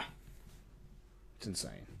 Yeah, it's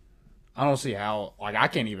insane. I don't see how. Like I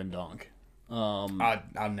can't even dunk.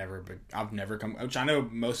 I've never come. Which I know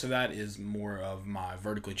most of that is more of my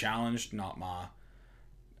vertically challenged, not my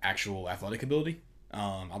actual athletic ability.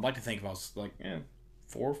 I'd like to think if I was like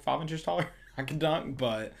 4 or 5 inches taller, I could dunk.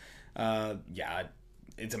 But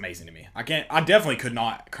it's amazing to me. I definitely could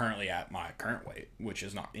not currently at my current weight, which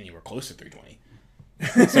is not anywhere close to 320.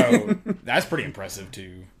 So that's pretty impressive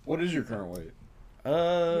too. What is your current weight?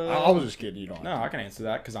 I was just kidding. You don't. No, I can answer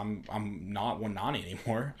that because I'm not 190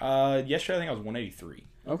 anymore. Yesterday I think I was 183.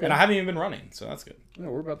 Okay. And I haven't even been running, so that's good. Yeah,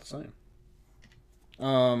 we're about the same.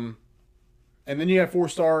 And then you have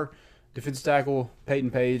 4-star defensive tackle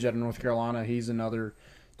Peyton Page out of North Carolina. He's another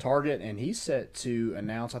target, and he's set to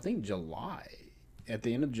announce, I think, at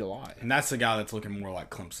the end of July. And that's the guy that's looking more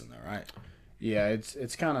like Clemson, though, right? Yeah,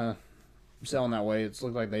 it's kind of selling that way. It's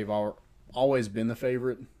looked like they've always been the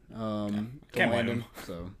favorite. Can't blame him.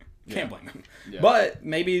 So can't blame him. Yeah. But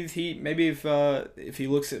maybe if he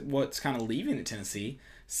looks at what's kind of leaving at Tennessee,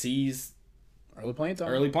 sees early playing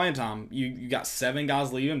time. You got 7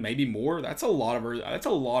 guys leaving, maybe more. That's a lot of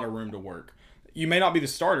room to work. You may not be the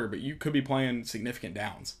starter, but you could be playing significant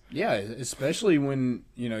downs. Yeah, especially when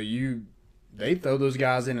they throw those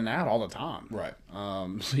guys in and out all the time. Right.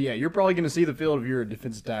 So yeah, you're probably going to see the field if you're a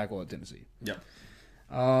defensive tackle at Tennessee. Yep.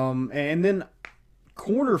 And then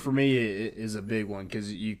corner for me is a big one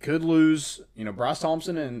because you could lose. Bryce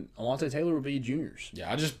Thompson and Alontae Taylor will be juniors.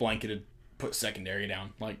 Yeah, I just blanketed put secondary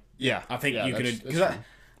down. Like yeah, I think you could because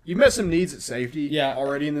you met some needs at safety.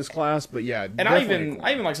 Already in this class, but yeah, and I even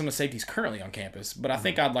like some of the safeties currently on campus. But I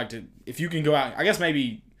think I'd like to if you can go out. I guess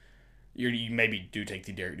maybe. You maybe do take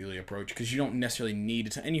the Derek Dooley approach because you don't necessarily need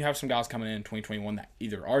it. And you have some guys coming in 2021 that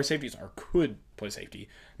either are safeties or could play safety.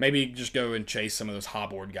 Maybe just go and chase some of those high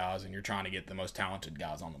board guys and you're trying to get the most talented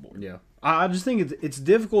guys on the board. Yeah. I just think it's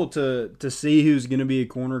difficult to see who's going to be a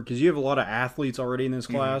corner because you have a lot of athletes already in this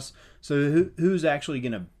class. Mm-hmm. So who's actually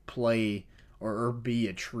going to play or be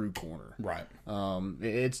a true corner? Right.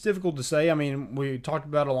 It's difficult to say. We talked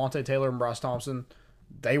about Alontae Taylor and Bryce Thompson.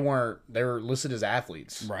 They were listed as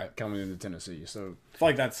athletes coming into Tennessee. So I feel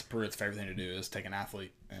like that's Pruitt's favorite thing to do is take an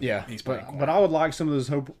athlete. And he's but I would like some of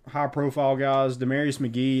those high profile guys. Demarius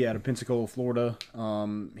McGee out of Pensacola, Florida.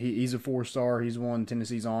 He's a 4-star. He's one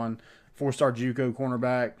Tennessee's on. 4-star JUCO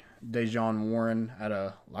cornerback Dejon Warren out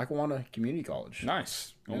of Lackawanna Community College.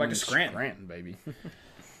 Nice. Going back to Scranton, baby.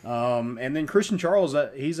 And then Christian Charles,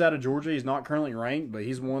 he's out of Georgia. He's not currently ranked, but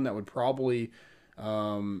he's one that would probably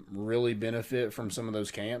really benefit from some of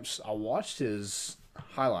those camps. I watched his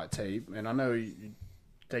highlight tape, and I know you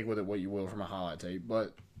take with it what you will from a highlight tape,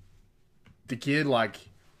 but the kid,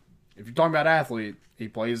 if you're talking about athlete, he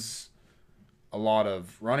plays a lot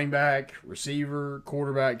of running back, receiver,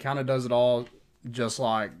 quarterback, kind of does it all, just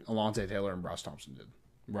like Alontae Taylor and Bryce Thompson did.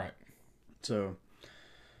 Right. So,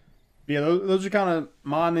 yeah, those are kind of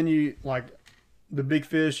mine. Then you, the big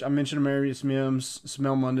fish, I mentioned Amarius Mims,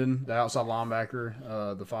 Smell London, the outside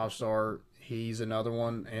linebacker, the 5-star. He's another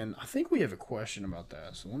one. And I think we have a question about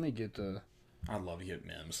that. So let me get the... I'd love to get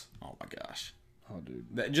Mims. Oh, my gosh. Oh,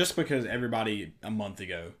 dude. Just because everybody a month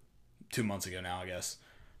ago, 2 months ago now, I guess,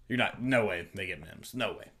 no way they get Mims.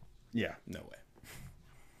 No way. Yeah. No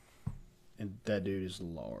way. And that dude is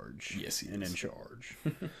large. Yes, he and is. in charge.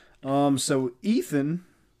 So Ethan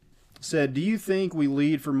said, do you think we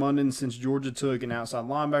lead for Munden since Georgia took an outside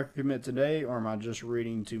linebacker commit today, or am I just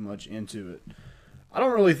reading too much into it? I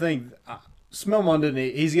don't really think Smell Munden,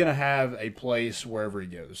 he's going to have a place wherever he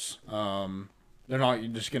goes. They're not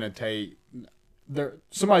just going to take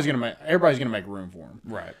everybody's going to make room for him.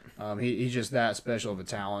 Right. He's just that special of a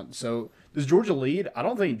talent. So does Georgia lead? I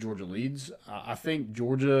don't think Georgia leads. I think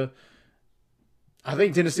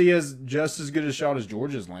Tennessee has just as good a shot as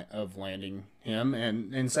Georgia's of landing him,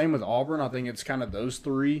 and same with Auburn. I think it's kind of those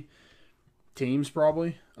three teams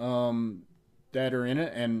probably that are in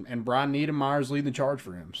it, and Brian Niedermeyer's leading the charge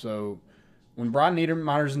for him. So when Brian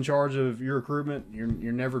Niedermeyer's in charge of your recruitment, you're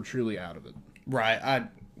never truly out of it. Right.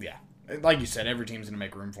 Yeah. Like you said, every team's going to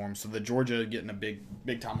make room for him. So the Georgia getting a big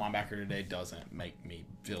time linebacker today doesn't make me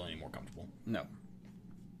feel any more comfortable. No.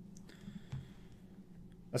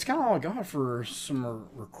 That's kind of all I got for some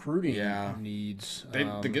recruiting needs.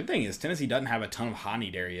 The good thing is Tennessee doesn't have a ton of high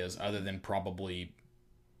need areas other than probably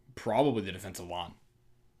the defensive line.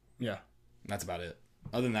 Yeah. That's about it.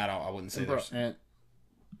 Other than that, I wouldn't say there's...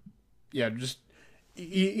 just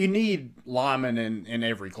you need linemen in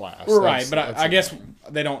every class. Right, but I guess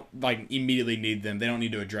they don't immediately need them. They don't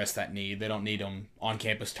need to address that need. They don't need them on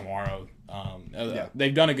campus tomorrow.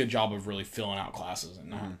 They've done a good job of really filling out classes and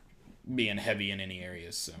not being heavy in any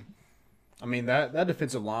areas. So, I mean that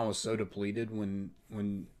defensive line was so depleted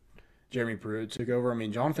when Jeremy Pruitt took over. I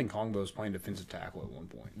mean Jonathan Kongbo was playing defensive tackle at one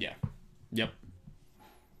point. Yeah, yep.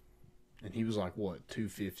 And he was like what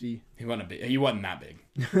 250. He wasn't big. He wasn't that big.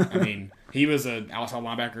 I mean, he was an outside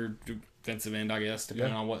linebacker, defensive end, I guess,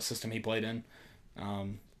 depending on what system he played in.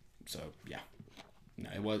 So yeah,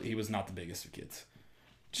 no, he was not the biggest of kids.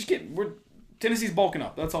 Tennessee's bulking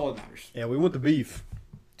up. That's all that matters. Yeah, we want the beef.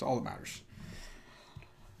 That's all that matters.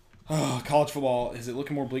 College football, is it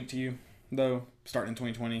looking more bleak to you, though, starting in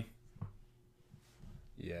 2020?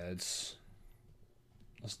 Yeah, did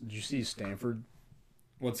you see Stanford?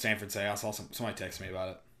 What'd Stanford say? I saw somebody text me about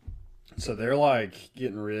it. So they're like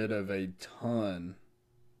getting rid of a ton.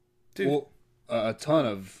 Dude. Well, a ton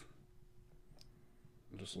of...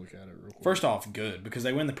 I'll just look at it real quick. First off, good, because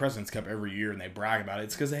they win the President's Cup every year and they brag about it.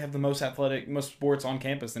 It's because they have the most sports on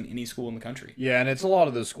campus than any school in the country. Yeah, and it's a lot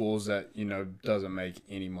of those schools that, doesn't make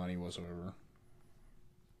any money whatsoever.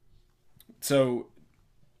 So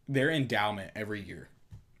their endowment every year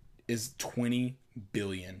is $20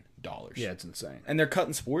 billion. Yeah, it's insane. And they're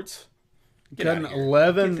cutting sports? Get Cutting out of here.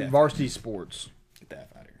 11 varsity sports. Get the F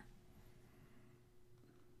out of here.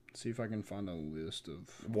 See if I can find a list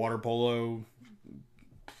of... Water polo,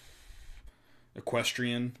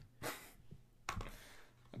 equestrian,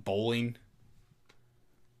 bowling,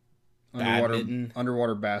 badminton,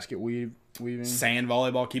 underwater basket weaving, sand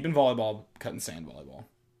volleyball, cutting sand volleyball.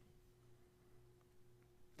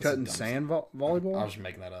 Cutting sand volleyball? I was just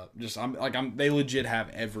making that up. They legit have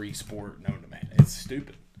every sport known to man. It's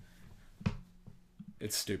stupid.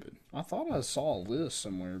 It's stupid. I thought I saw a list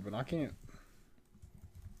somewhere, but I can't.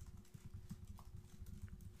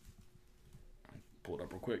 Pull it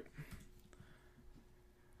up real quick.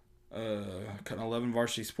 Cutting 11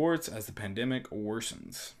 varsity sports as the pandemic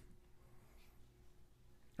worsens.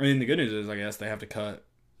 I mean, the good news is, I guess, they have to cut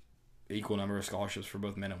equal number of scholarships for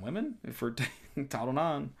both men and women for Title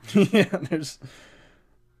IX. Yeah,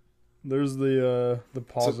 there's the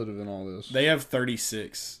positive in all this. They have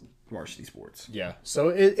 36 varsity sports. Yeah, so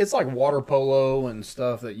it's like water polo and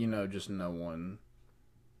stuff that just no one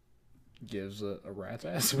gives a rat's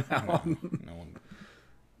ass about. No one.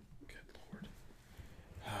 Good Lord.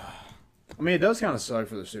 I mean, it does kind of suck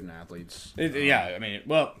for the student athletes. Yeah, I mean,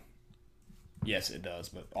 yes, it does,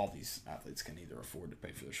 but all these athletes can either afford to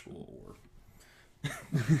pay for their school or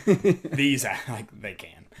they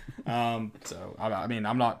can. So I mean,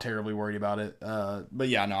 I'm not terribly worried about it. But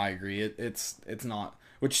yeah, no, I agree. It's not.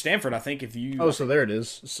 Which Stanford, I think, if you so there it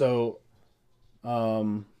is. So,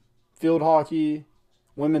 field hockey,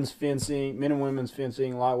 women's fencing, men and women's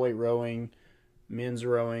fencing, lightweight rowing, men's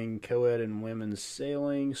rowing, co-ed and women's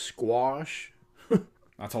sailing, squash.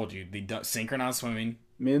 I told you the synchronized swimming.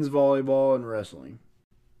 Men's volleyball and wrestling.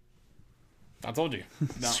 I told you.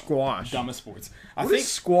 Squash. Dumbest sports. I think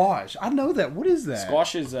squash. I know that. What is that?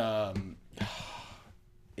 Squash is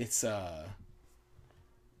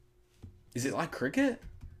is it like cricket?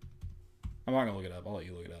 I'm not gonna look it up. I'll let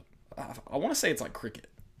you look it up. I want to say it's like cricket.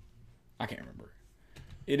 I can't remember.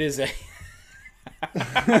 It is a.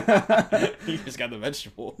 You just got the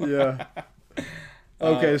vegetable. Yeah.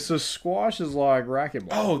 Okay, so squash is like racquetball.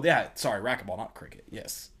 Oh, yeah. Sorry, racquetball, not cricket.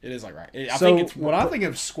 Yes, it is like racquetball. So when I think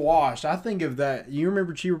of squash, I think of that. You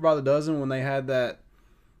remember Cheaper by the Dozen when they had that?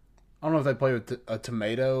 I don't know if they played with a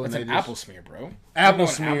tomato. It's and an they just, apple smear, bro. Apple You know what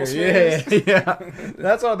smear. an apple smear is? Yeah.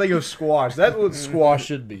 That's what I think of squash. That's what squash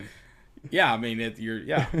should be. Yeah, I mean,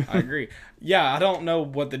 I agree. Yeah, I don't know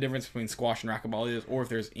what the difference between squash and racquetball is, or if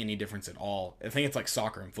there's any difference at all. I think it's like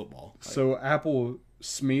soccer and football. Like, So apple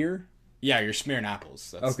smear. yeah, you're smearing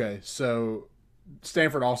apples. That's, Okay, so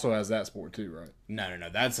Stanford also has that sport too, right? No,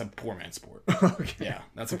 that's a poor man's sport. Okay. Yeah,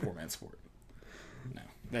 that's a poor man's sport. No,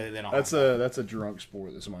 they don't. That's a drunk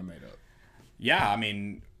sport that somebody made up. Yeah, I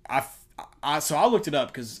mean, so I looked it up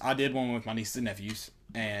because I did one with my nieces and nephews,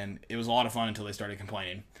 and it was a lot of fun until they started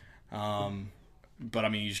complaining. But I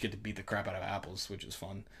mean, you just get to beat the crap out of apples, which is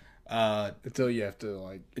fun. Until you have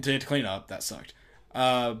to Until you have to clean up, that sucked.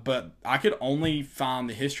 But I could only find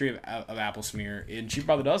the history of apple smear in Cheap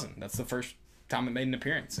by the Dozen. That's the first time it made an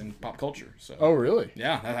appearance in pop culture. So Oh, really?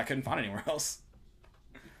 yeah, I couldn't find it anywhere else.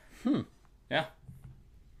 Yeah.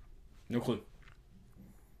 No clue.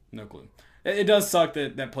 It does suck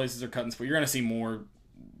that places are cutting sport. You're going to see more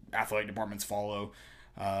athletic departments follow.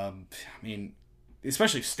 I mean,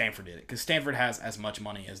 especially if Stanford did it, because Stanford has as much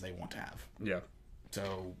money as they want to have. Yeah.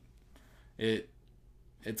 So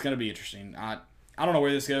it's going to be interesting. I don't know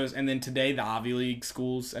where this goes. And then today, the Ivy League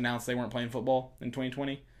schools announced they weren't playing football in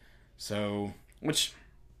 2020. So,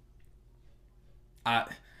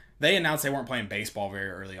 they announced they weren't playing baseball very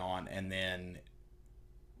early on, and then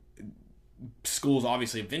schools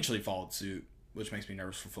obviously eventually followed suit, which makes me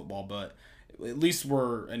nervous for football, but at least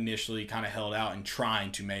we're initially kind of held out and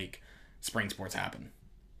trying to make spring sports happen.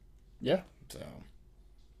 Yeah. So,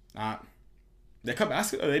 they cut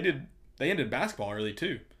basketball. They ended basketball early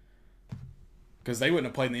too, because they wouldn't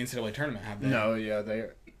have played in the NCAA tournament, have they? No, yeah, they.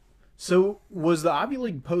 So was the Ivy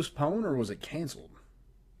League postponed or was it canceled?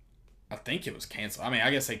 I think it was canceled. I mean, I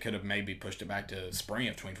guess they could have maybe pushed it back to spring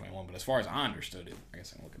of 2021, but as far as I understood it, I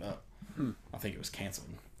guess I can look it up. I think it was canceled.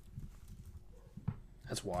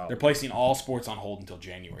 That's wild. They're placing all sports on hold until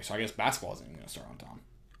January, so I guess basketball isn't even going to start on time.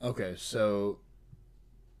 Okay, so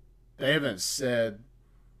they haven't said.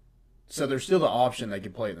 So there's still the option they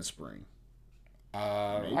could play in the spring.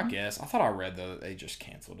 I guess. I thought I read that they just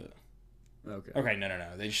canceled it. Okay. Okay, no.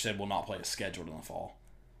 They just said we'll not play as scheduled in the fall.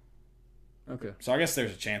 Okay. So I guess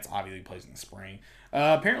there's a chance Ivy League plays in the spring.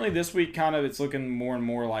 Apparently this week, kind of, it's looking more and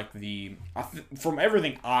more like from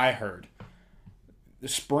everything I heard, the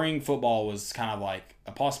spring football was kind of like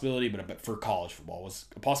a possibility, but for college football was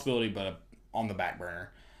a possibility, but on the back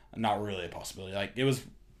burner, not really a possibility. Like it was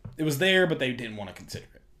there, but they didn't want to consider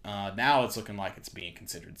it. Now it's looking like it's being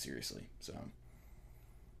considered seriously. So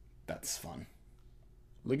that's fun.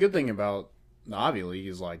 The good thing about the Ivy League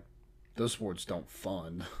is like those sports don't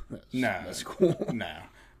fund. That's cool. No.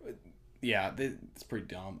 Yeah, it's pretty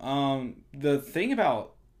dumb. The thing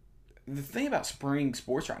about spring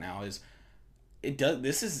sports right now is COVID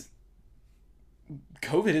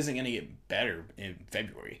isn't going to get better in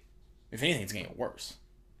February. If anything, it's going to get worse.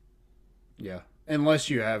 Yeah,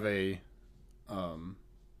 unless you have a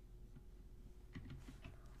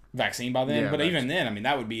vaccine by then. Yeah, but even then, I mean,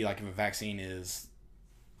 that would be like if a vaccine is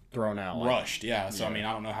thrown out, rushed. Yeah. So, I mean,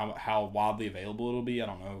 I don't know how widely available it'll be. I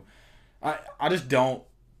don't know. I just don't.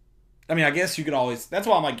 I mean, I guess you could always. That's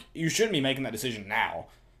why I'm like, you shouldn't be making that decision now.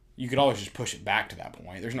 You could always just push it back to that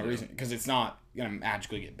point. There's no reason, because it's not going to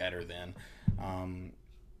magically get better then.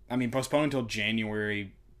 I mean, postpone until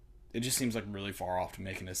January, it just seems like really far off to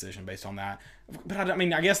make a decision based on that. But I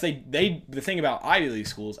mean, I guess the thing about Ivy League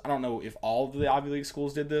schools, I don't know if all of the Ivy League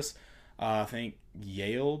schools did this. I think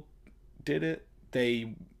Yale did it.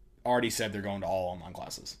 They already said they're going to all online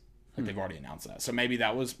classes. Like they've already announced that. So maybe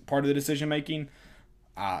that was part of the decision making.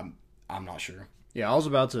 I'm not sure. Yeah, I was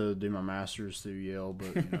about to do my master's through Yale,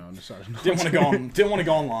 but I decided not didn't want to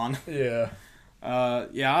go online. Yeah.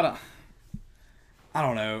 Yeah, I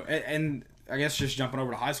don't know. And I guess just jumping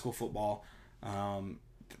over to high school football,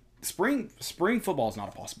 spring football is not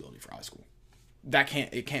a possibility for high school.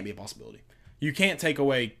 It can't be a possibility. You can't take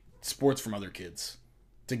away sports from other kids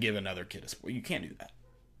to give another kid a sport. You can't do that.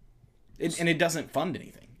 And it doesn't fund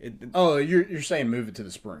anything. You're saying move it to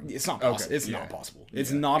the spring? It's not possible. Okay. It's not possible.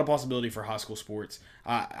 It's not a possibility for high school sports.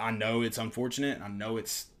 I know it's unfortunate. And I know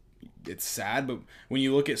it's sad. But when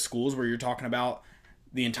you look at schools where you're talking about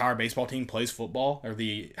the entire baseball team plays football, or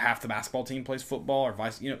half the basketball team plays football, or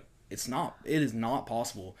vice, it's not. It is not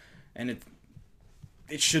possible, and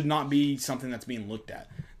it should not be something that's being looked at.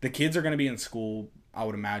 The kids are going to be in school, I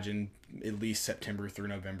would imagine, at least September through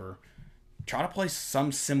November. Try to play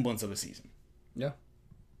some semblance of a season. Yeah.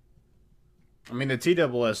 I mean, the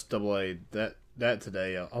TSSAA, that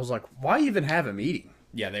today, I was like, why even have a meeting?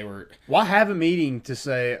 Yeah, they were. Why have a meeting to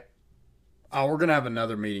say, oh, we're going to have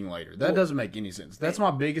another meeting later? That doesn't make any sense. That's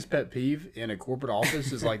my biggest pet peeve in a corporate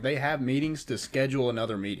office is like they have meetings to schedule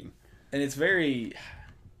another meeting. And it's very.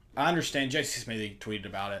 I understand. J.C. Smithy tweeted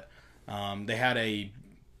about it. They had a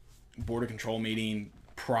Board of Control meeting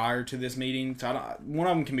prior to this meeting. So one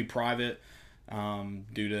of them can be private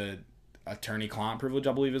due to attorney-client privilege,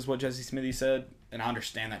 I believe is what J.C. Smithy said. And I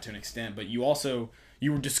understand that to an extent. But you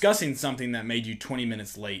were discussing something that made you 20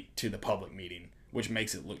 minutes late to the public meeting, which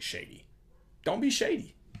makes it look shady. Don't be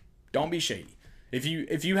shady. Don't be shady. If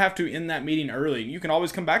you have to end that meeting early, you can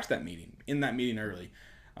always come back to that meeting. End that meeting early.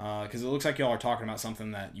 Because it looks like y'all are talking about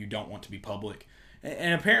something that you don't want to be public.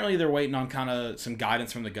 And apparently they're waiting on kind of some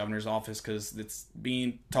guidance from the governor's office because it's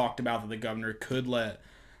being talked about that the governor could let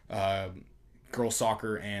girls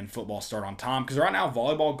soccer and football start on time. Because right now,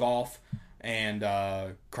 volleyball, golf, and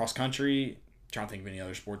cross country, trying to think of any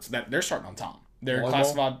other sports, that they're starting on time. They're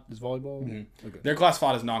classified. Is volleyball? Mm-hmm. Okay. They're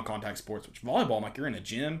classified as non-contact sports, which volleyball, like you're in a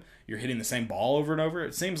gym, you're hitting the same ball over and over.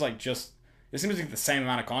 It seems like the same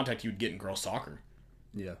amount of contact you would get in girls soccer.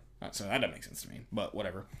 Yeah. So that doesn't make sense to me, but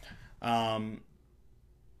whatever. But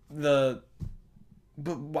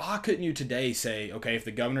why couldn't you today say, okay, if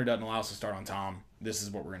the governor doesn't allow us to start on time, this is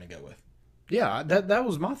what we're going to go with? Yeah, that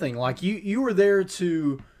was my thing. Like you were there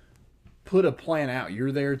to put a plan out.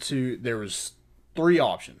 You're there there was 3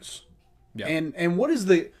 options. Yeah. And what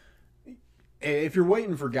is if you're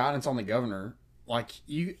waiting for guidance on the governor, like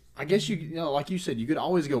I guess like you said, you could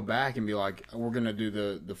always go back and be like, we're going to do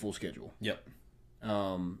the full schedule. Yep.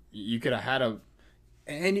 You could have had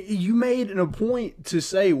and you made a point to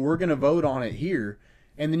say we're going to vote on it here,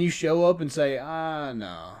 and then you show up and say,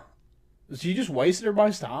 no. So you just wasted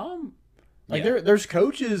everybody's time. Like there's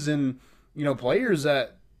coaches and players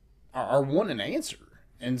that are wanting an answer,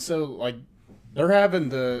 and so like they're having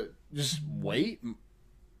to just wait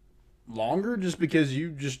longer just because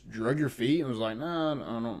you just drug your feet and was like, no,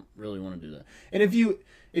 I don't really want to do that. And if you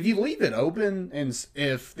leave it open and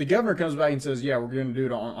if the governor comes back and says, yeah, we're going to do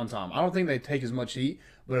it on time, I don't think they take as much heat.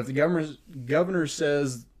 But if the governor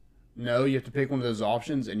says, no, you have to pick one of those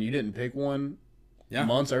options and you didn't pick one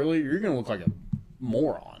months earlier, you're going to look like a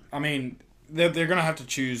moron. I mean, they're going to have to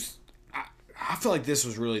choose. I feel like this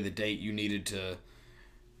was really the date you needed to.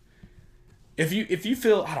 If you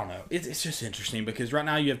feel, I don't know, it's just interesting because right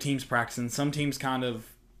now you have teams practicing. Some teams kind of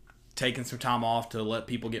taking some time off to let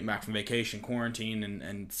people get back from vacation, quarantine,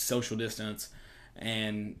 and social distance.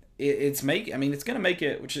 And it's going to make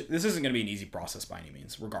it, which this isn't going to be an easy process by any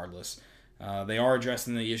means, regardless. They are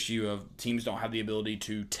addressing the issue of teams don't have the ability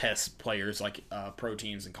to test players like pro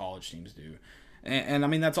teams and college teams do. And I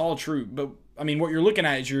mean, that's all true. But, I mean, what you're looking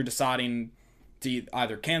at is you're deciding to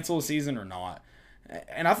either cancel a season or not.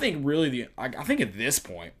 And I think really I think at this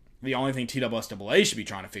point, the only thing TSSAA should be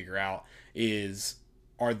trying to figure out is,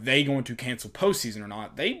 are they going to cancel postseason or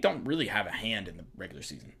not? They don't really have a hand in the regular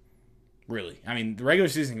season. Really. I mean, the regular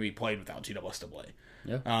season can be played without TSSAA.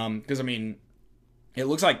 Yeah. Because, I mean, it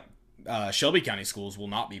looks like Shelby County schools will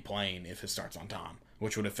not be playing if it starts on time,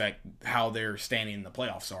 which would affect how their standing in the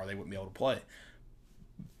playoffs are. They wouldn't be able to play.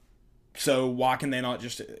 So why can they not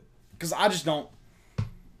just... Because I just don't...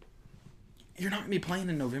 You're not going to be playing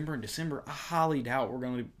in November and December. I highly doubt we're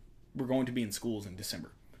going to be in schools in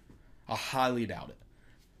December. I highly doubt it.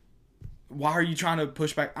 Why are you trying to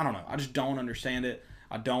push back? I don't know. I just don't understand it.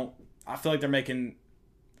 I feel like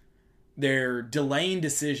they're delaying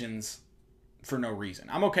decisions for no reason.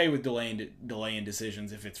 I'm okay with delaying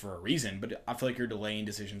decisions if it's for a reason, but I feel like you're delaying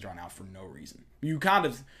decisions right now for no reason. You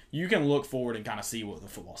can look forward and kind of see what the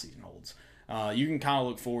football season holds. You can kind of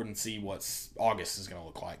look forward and see what August is going to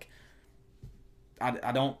look like.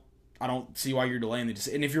 I don't see why you're delaying the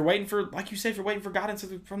decision. And if you're waiting for, like you said, if you're waiting for guidance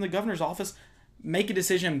from the governor's office, make a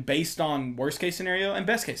decision based on worst case scenario and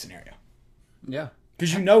best case scenario. Yeah,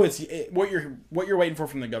 because what you're waiting for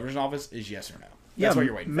from the governor's office is yes or no. That's what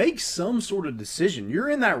you're waiting for. Make some sort of decision. You're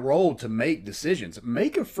in that role to make decisions.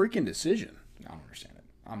 Make a freaking decision. I don't understand it.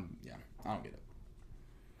 I don't get it.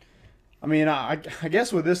 I mean, I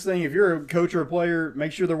guess with this thing, if you're a coach or a player,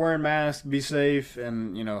 make sure they're wearing masks, be safe,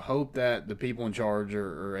 and hope that the people in charge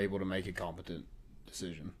are able to make a competent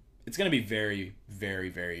decision. It's going to be very, very,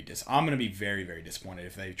 very I'm going to be very, very disappointed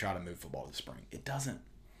if they try to move football this spring. It doesn't.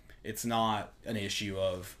 It's not an issue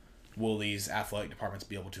of will these athletic departments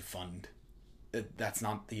be able to fund. That's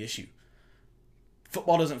not the issue.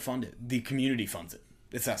 Football doesn't fund it. The community funds it.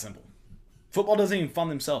 It's that simple. Football doesn't even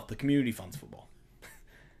fund themselves. The community funds football.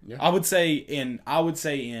 Yeah. I would say in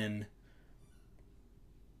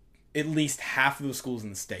at least half of the schools in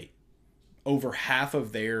the state, over half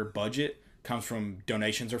of their budget comes from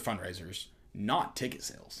donations or fundraisers, not ticket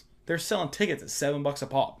sales. They're selling tickets at $7 a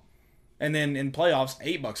pop. And then in playoffs,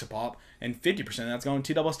 $8 a pop, and 50% of that's going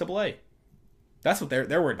to TSSAA. That's what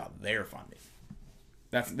they're worried about, their funding.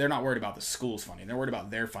 They're not worried about the school's funding. They're worried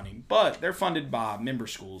about their funding. But they're funded by member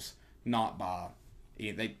schools, not by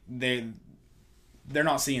they're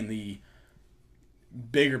not seeing the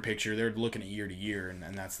bigger picture. They're looking at year to year, and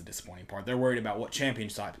that's the disappointing part. They're worried about what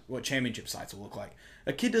championship sites will look like.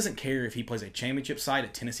 A kid doesn't care if he plays a championship site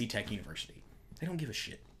at Tennessee Tech University. They don't give a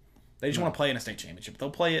shit. They just want to play in a state championship. They'll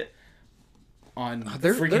play it on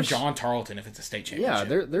freaking John Tarleton if it's a state championship.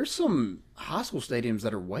 Yeah, there's some high school stadiums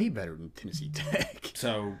that are way better than Tennessee Tech.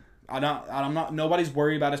 So I'm not. Nobody's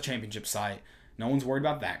worried about his championship site. No one's worried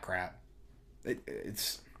about that crap.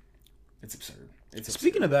 It's absurd.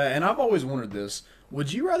 Speaking of that, and I've always wondered this: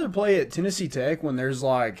 would you rather play at Tennessee Tech when there's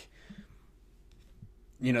like,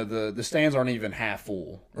 the stands aren't even half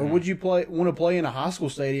full, or would you want to play in a high school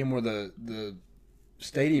stadium where the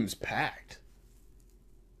stadium's packed?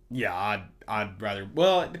 Yeah, I'd rather.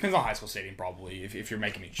 Well, it depends on high school stadium probably. If you're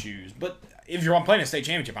making me choose, but if you're playing a state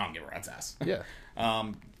championship, I don't give a rat's ass. Yeah.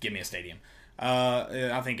 Give me a stadium.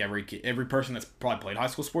 I think every person that's probably played high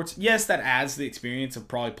school sports, yes, that adds the experience of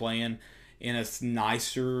probably playing in a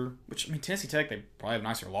nicer. Which I mean, Tennessee Tech, they probably have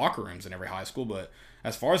nicer locker rooms in every high school, but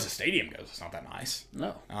as far as the stadium goes, it's not that nice.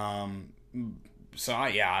 No. So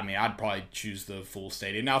I'd probably choose the full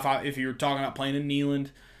stadium. Now, if you're talking about playing in Neyland,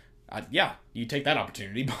 you take that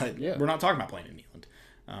opportunity, but we're not talking about playing in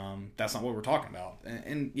Neyland. That's not what we're talking about.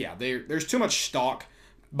 And there's too much stock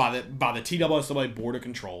by the TSSAA Board of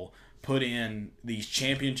Control put in these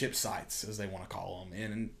championship sites, as they want to call them,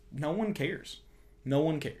 and no one cares. No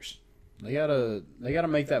one cares. They gotta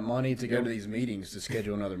make that money to go to these meetings to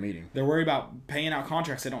schedule another meeting. They're worried about paying out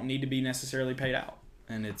contracts that don't need to be necessarily paid out,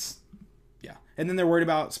 and and then they're worried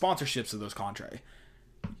about sponsorships of those contracts.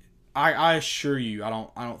 I assure you, I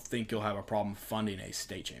don't think you'll have a problem funding a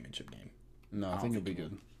state championship game. No, I think it'll be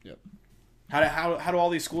good. Yep. How do all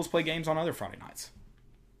these schools play games on other Friday nights?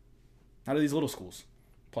 How do these little schools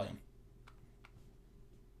play them?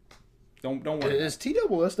 Don't worry. Is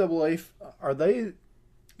TSSAA, are they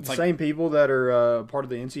the same people that are part of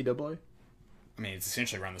the NCAA? I mean, it's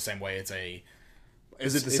essentially run the same way.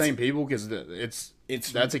 Is it the same people? Because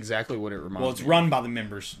that's exactly what it reminds me. Well, it's run by the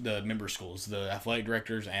member schools, the athletic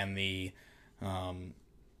directors, and the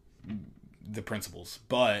principals.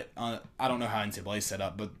 But I don't know how NCAA is set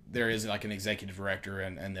up, but there is like an executive director,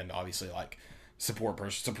 and then obviously like support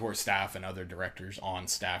staff and other directors on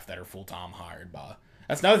staff that are full time hired by.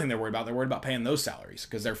 That's another thing they're worried about. They're worried about paying those salaries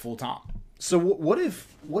because they're full time. So what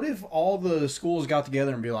if all the schools got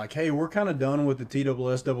together and be like, hey, we're kind of done with the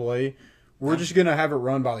TSSAA. We're just gonna have it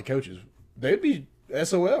run by the coaches. They'd be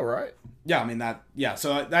SOL, right? Yeah, I mean that. Yeah,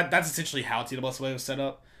 so that's essentially how TSSAA was set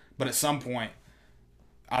up. But at some point,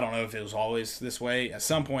 I don't know if it was always this way. At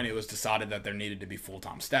some point, it was decided that there needed to be full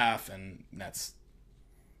time staff, and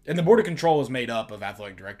the board of control is made up of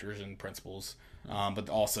athletic directors and principals, but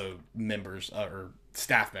also members or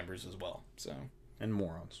staff members as well. So and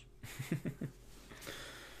morons.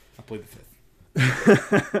 I plead the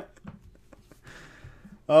fifth.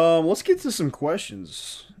 Let's get to some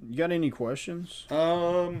questions. You got any questions?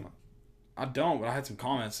 I don't, but I had some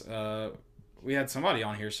comments. We had somebody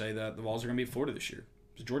on here say that the Vols are going to beat Florida this year.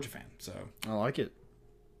 He's a Georgia fan, so I like it.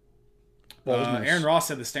 Aaron Ross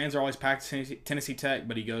said the stands are always packed at Tennessee Tech,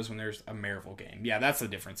 but he goes when there's a Maryville game. Yeah, that's the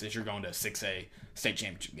difference. Is you're going to a 6A state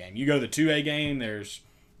championship game. You go to the 2A game, there's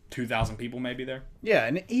 2,000 people maybe there. Yeah,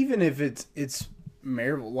 and even if it's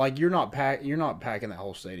Maryville, like you're not packing that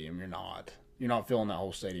whole stadium. You're not filling that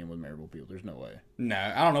whole stadium with Maryville people. There's no way. No,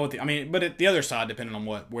 I don't know but at the other side, depending on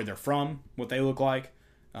where they're from, what they look like.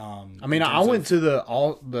 I went to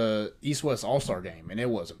the East West All Star game and it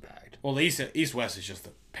wasn't packed. Well, the East West is just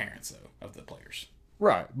the parents though of the players.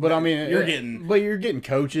 Right, but I mean, you're getting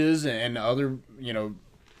coaches and other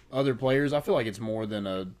players. I feel like it's more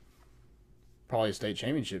than probably a state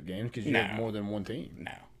championship game because you have more than one team.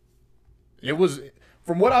 No, it was.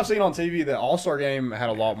 From what I've seen on TV, the All-Star game had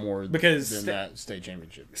a lot more than that state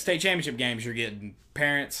championship. State championship games, you're getting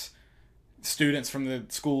parents, students from the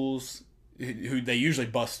schools, who they usually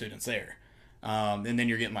bus students there. And then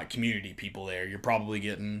you're getting, like, community people there. You're probably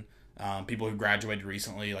getting people who graduated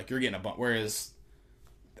recently. Like, you're getting a bunch. Whereas,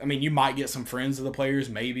 I mean, you might get some friends of the players,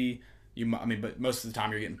 maybe. But most of the time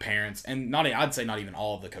you're getting parents. And I'd say not even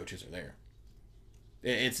all of the coaches are there.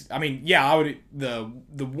 I would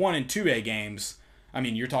the 1 and 2A games. I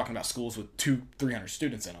mean, you're talking about schools with 200-300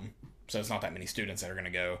 students in them, so it's not that many students that are going to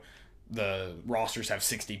go. the rosters have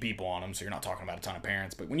 60 people on them, so you're not talking about a ton of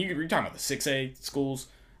parents. But when you're talking about the 6A schools,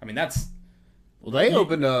 I mean, that's... Well, they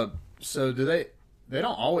opened up. So do they? They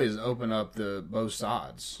don't always open up the both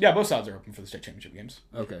sides. Yeah, both sides are open for the state championship games.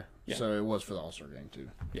 Okay. Yeah. So it was for the All-Star game too.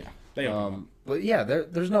 Yeah, they open them But yeah,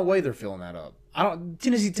 there's no way they're filling that up.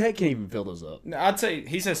 Tennessee Tech can't even fill those up. up. I'd say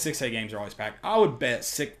he says 6A games are always packed. I would bet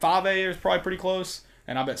 5A is probably pretty close,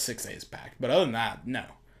 and I bet 6A is packed. But other than that, no.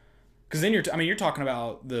 Because then you're talking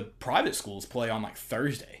about the private schools play on like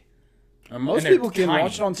Thursday. Most they're people can tiny.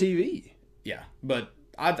 watch it on TV. Yeah, but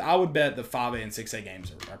I would bet the 5A and 6A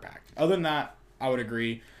games are packed. Other than that, I would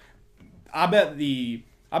agree. I bet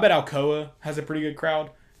Alcoa has a pretty good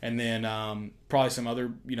crowd, and then probably some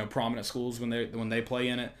other prominent schools when they play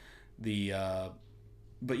in it.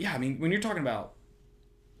 But yeah, I mean when you're talking about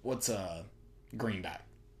what's Greenback,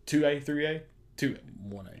 2A, 3A,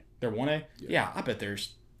 1A. They're 1A. Yeah, I bet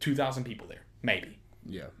there's 2,000 people there, maybe.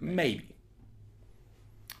 Yeah, maybe.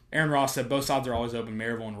 Aaron Ross said both sides are always open.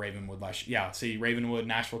 Maryville and Ravenwood last year. Yeah, see, Ravenwood,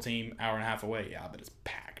 Nashville team, hour and a half away. Yeah, but it's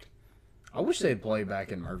packed. I wish they'd play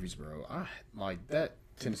back in Murfreesboro. I like that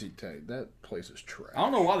Tennessee Tech. That place is trash. I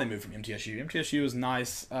don't know why they moved from MTSU. MTSU is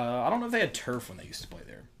nice. I don't know if they had turf when they used to play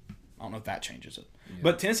there. I don't know if that changes it. Yeah.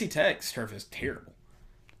 But Tennessee Tech's turf is terrible.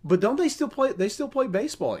 But don't they still play? They still play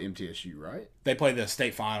baseball at MTSU, right? They play the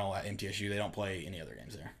state final at MTSU. They don't play any other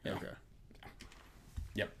games there. Yeah. Okay.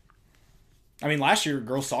 Yep. I mean, last year,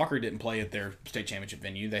 girls soccer didn't play at their state championship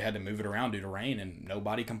venue. They had to move it around due to rain, and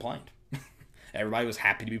nobody complained. Everybody was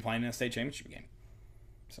happy to be playing in a state championship game.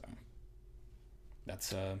 So,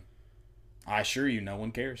 that's, I assure you, no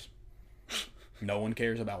one cares. No one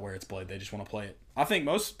cares about where it's played. They just want to play it. I think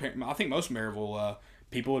most Maryville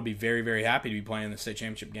people would be very, very happy to be playing the state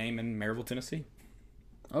championship game in Maryville, Tennessee.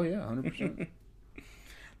 Oh, yeah, 100%.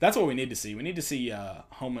 That's what we need to see. We need to see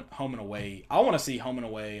home and away. I want to see home and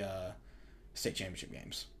away state championship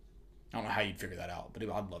games. I don't know how you'd figure that out, but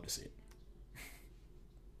I'd love to see it.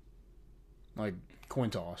 Like coin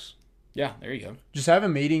toss. Yeah, there you go. Just have a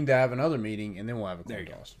meeting to have another meeting, and then we'll have a coin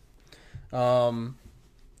toss.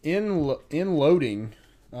 In loading,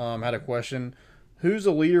 had a question. Who's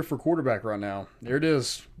the leader for quarterback right now? There it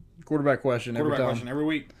is. Quarterback question every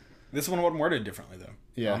week. This one wasn't worded differently, though.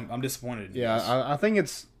 Yeah. I'm disappointed. I think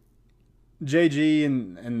it's JG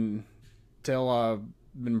and Tell I've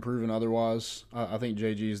been proven otherwise. I think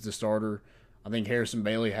JG is the starter. I think Harrison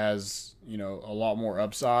Bailey has, a lot more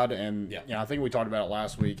upside. And I think we talked about it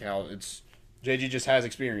last week, how it's JG just has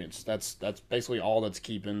experience. That's basically all that's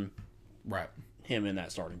keeping him in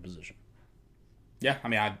that starting position. Yeah, I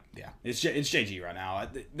mean, it's JG right now.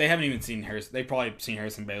 They haven't even seen Harrison. They've probably seen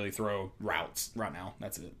Harrison Bailey throw routes right now.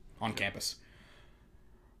 That's it, on campus.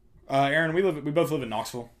 Aaron, we both live in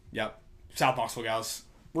Knoxville. Yep, South Knoxville guys.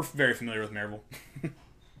 We're very familiar with Maryville.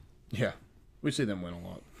 Yeah, we see them win a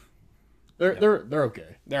lot. They're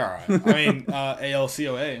okay. They're all right. I mean,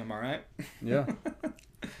 ALCOA, am I right? Yeah.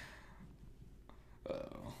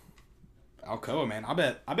 Alcoa, man, I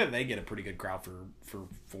bet they get a pretty good crowd for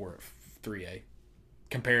 3A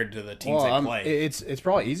compared to the teams they play. It's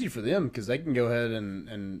probably easy for them because they can go ahead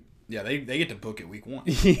and yeah, they get to book it week 1.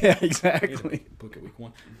 Yeah, exactly. Book it week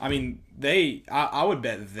 1. I mean, I would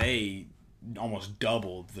bet they almost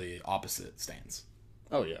doubled the opposite stands.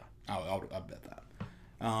 Oh yeah, I bet that.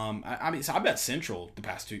 I mean, so I bet Central the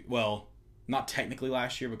past 2. Well, not technically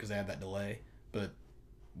last year because they had that delay, but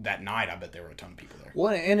that night I bet there were a ton of people there.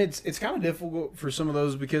 Well, and it's kind of difficult for some of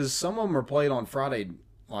those because some of them are played on Friday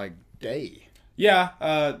day. Yeah,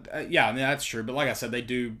 I mean, that's true. But like I said, they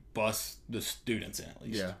do bus the students in at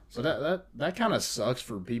least. Yeah, so that kind of sucks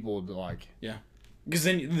for people to like. Yeah, because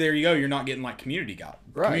then there you go. You're not getting like community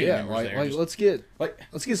right. Yeah, there. Let's get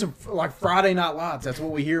some like Friday night lights. That's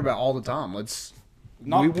what we hear about all the time. We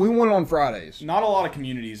want it on Fridays. Not a lot of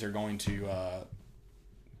communities are going to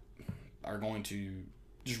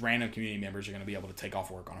just random community members are going to be able to take off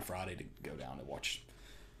work on a Friday to go down and watch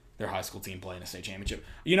their high school team play in a state championship.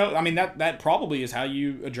 I mean, that probably is how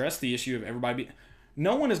you address the issue of everybody.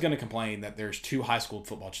 No one is going to complain that there's 2 high school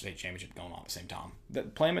football state championships going on at the same time.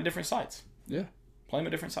 Play them at different sites. Yeah. Play them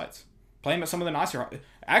at different sites. Play them at some of the nicer.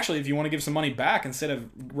 Actually, if you want to give some money back, instead of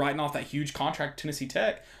writing off that huge contract to Tennessee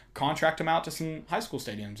Tech, contract them out to some high school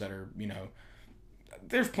stadiums that are,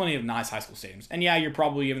 there's plenty of nice high school stadiums. And yeah, you're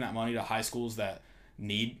probably giving that money to high schools that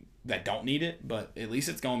don't need it, but at least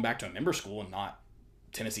it's going back to a member school and not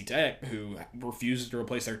Tennessee Tech, who refuses to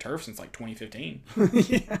replace their turf since like 2015.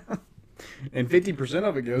 Yeah. And 50%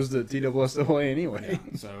 of it goes to TWSOA anyway.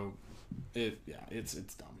 Yeah, so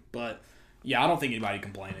it's dumb. But Yeah, I don't think anybody would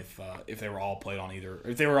complain if they were all played on either.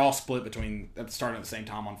 If they were all split between starting at the same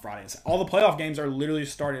time on Friday. All the playoff games are literally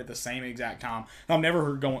started at the same exact time. I've never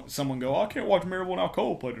heard someone go, "Oh, I can't watch Maryville and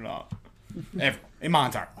Alcoa play tonight." Ever in my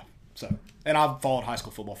entire life. So, and I've followed high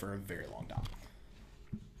school football for a very long time.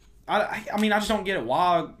 I mean, I just don't get it.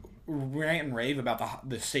 Why rant and rave about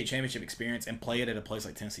the state championship experience and play it at a place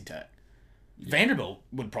like Tennessee Tech? Yeah. Vanderbilt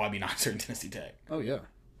would probably be nicer than Tennessee Tech. Oh yeah,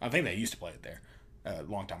 I think they used to play it there a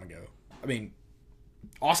long time ago. I mean,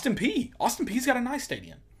 Austin Peay. Austin Peay's got a nice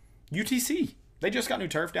stadium. UTC. They just got new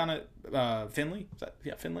turf down at Finley.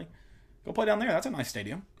 Finley. Go play down there. That's a nice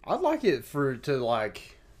stadium. I'd like it I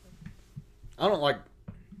don't like.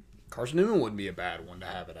 Carson Newman wouldn't be a bad one to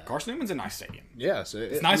have it at. Carson Newman's a nice stadium. Yeah, so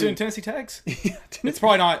it's nicer than Tennessee Tech's. It's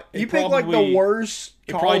probably not. You pick like the worst.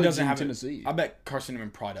 It probably doesn't have Tennessee. I bet Carson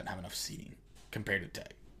Newman probably doesn't have enough seating compared to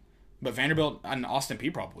Tech, but Vanderbilt and Austin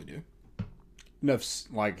Peay probably do. Enough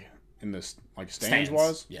like in this like stands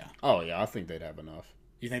wise. Yeah. Oh yeah, I think they'd have enough.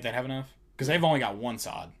 You think they'd have enough? Because they've only got one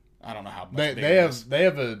side. I don't know how much they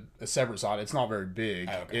have a separate side. It's not very big.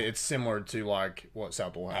 Oh, okay. It's similar to like what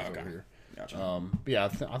Southwell has over here. Gotcha. But yeah,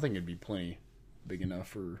 I think it'd be plenty big enough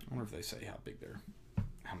for. I wonder if they say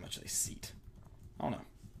how much they seat. I don't know.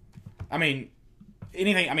 I mean,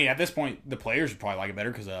 anything. I mean, at this point, the players would probably like it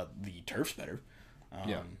better because the turf's better.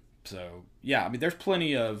 Yeah. So yeah, I mean, there's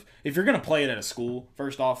plenty of. If you're gonna play it at a school,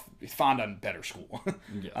 first off, find a better school.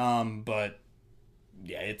 Yeah. But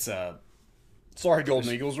yeah, it's Sorry,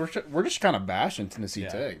 Golden Eagles. We're just kind of bashing Tennessee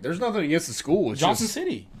Tech. There's nothing against the school. It's Johnson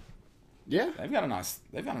City. Yeah, they've got a nice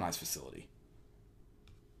facility.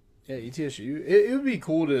 Yeah, ETSU. It would be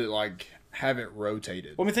cool to like have it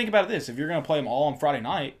rotated. Well, I mean, think about this: if you're going to play them all on Friday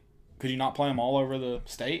night, could you not play them all over the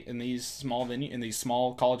state in these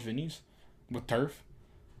small college venues with turf?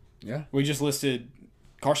 Yeah, we just listed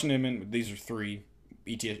Carson Newman. These are 3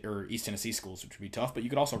 East Tennessee schools, which would be tough, but you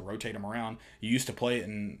could also rotate them around. You used to play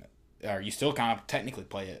it or you still kind of technically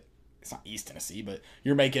play it. It's not East Tennessee, but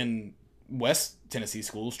you're making West Tennessee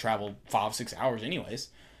schools travel 5-6 hours anyways.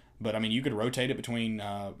 But I mean, you could rotate it between.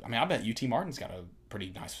 I bet UT Martin's got a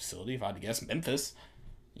pretty nice facility. If I had to guess, Memphis,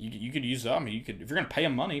 you could use that. I mean, you could if you're gonna pay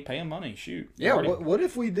them money. Shoot. Yeah. What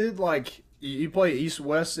if we did like you play East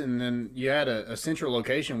West and then you had a central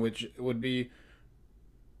location, which would be.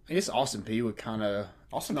 I guess Austin Peay would kind of.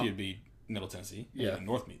 Austin Peay would be Middle Tennessee. Yeah.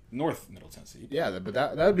 North Middle Tennessee. Yeah, but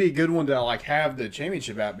that would be a good one to like have the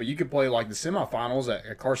championship at. But you could play like the semifinals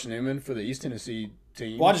at Carson Newman for the East Tennessee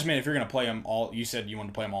team. Well, I just meant if you're going to play them all, you said you wanted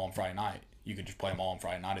to play them all on Friday night. You could just play them all on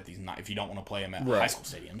Friday night at these. If you don't want to play them at high school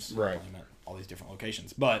stadiums, right? Play them at all these different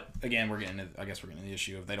locations. But again, I guess we're getting the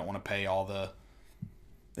issue of they don't want to pay all the.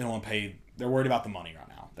 They don't want to pay. They're worried about the money right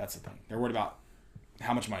now. That's the thing. They're worried about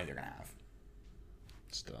how much money they're going to have.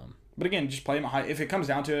 It's dumb. But again, just play them at high. If it comes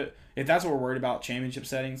down to it, if that's what we're worried about, championship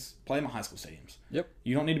settings, play them at high school stadiums. Yep.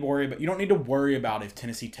 You don't need to worry about if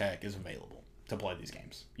Tennessee Tech is available to play these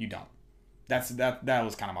games. You don't. That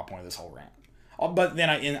was kind of my point of this whole rant. But then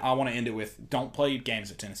I want to end it with don't play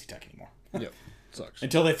games at Tennessee Tech anymore. Yep. Sucks.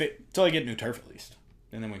 until they get new turf at least,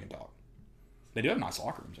 and then we can talk. They do have nice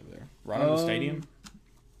locker rooms over there, right on the stadium.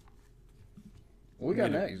 What we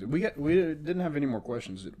got next? We didn't have any more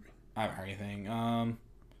questions, did we? I haven't heard anything.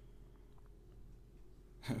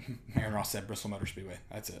 Aaron Ross said Bristol Motor Speedway.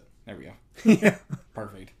 That's it. There we go. Yeah.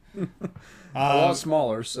 Perfect. A lot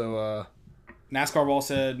smaller, so. NASCAR Ball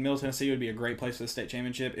said Middle Tennessee would be a great place for the state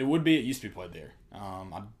championship. It would be. It used to be played there.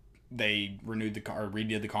 They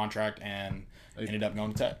redid the contract and ended up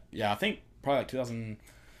going to Tech. Yeah, I think probably like 2000.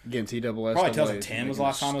 Again, TSS. Probably 2010 was the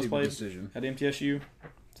last time it was played at MTSU.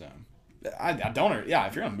 So I don't. Yeah,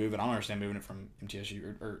 if you're gonna move it, I don't understand moving it from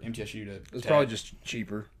MTSU or MTSU to. It's probably just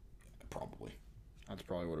cheaper. Probably. That's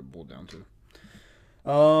probably what it boiled down to.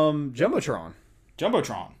 Jumbotron.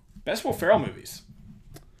 Best Will Ferrell movies.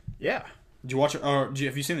 Yeah. Did you watch it? Have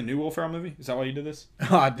you seen the new Will Ferrell movie? Is that why you did this?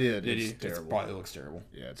 I did. It's terrible. It looks terrible.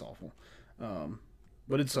 Yeah, it's awful.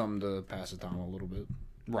 But it's something to pass the time a little bit.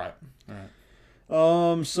 Right. All right.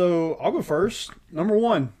 So I'll go first. Number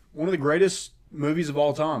 1, one of the greatest movies of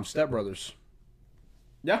all time, Step Brothers.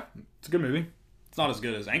 Yeah, it's a good movie. It's not as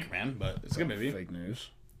good as Anchorman, but it's a good movie. Fake news.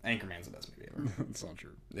 Anchorman's the best movie ever. That's not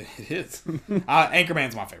true. It is.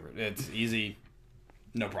 Anchorman's my favorite. It's easy.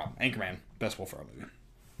 No problem. Anchorman, best Will Ferrell movie.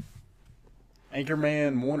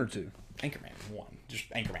 Anchorman 1 or 2? Anchorman 1. Just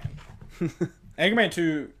Anchorman. Anchorman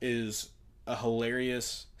 2 is a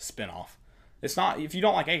hilarious spinoff. It's not. If you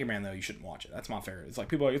don't like Anchorman, though, you shouldn't watch it. That's my favorite. It's like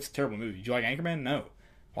people are like, it's a terrible movie. Did you like Anchorman? No.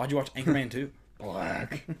 Why'd you watch Anchorman 2?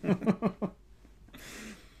 Black.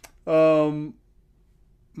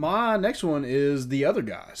 My next one is The Other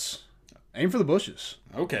Guys. Aim for the Bushes.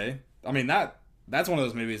 Okay. I mean that's one of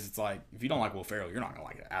those movies. It's like if you don't like Will Ferrell, you're not gonna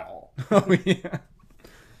like it at all. Oh yeah.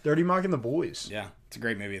 Dirty Mike and the Boys. Yeah, it's a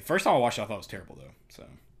great movie. The first time I watched it, I thought it was terrible though. So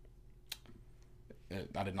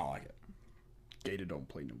I did not like it. Gator don't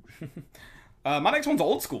play no. My next one's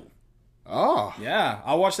Old School. Oh. Yeah,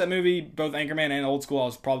 I watched that movie, both Anchorman and Old School. I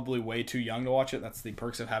was probably way too young to watch it. That's the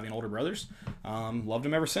perks of having older brothers. Loved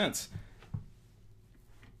him ever since.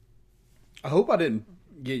 I hope I didn't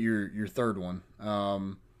get your third one.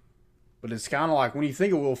 But it's kind of like when you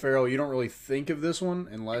think of Will Ferrell, you don't really think of this one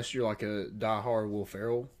unless you're like a diehard Will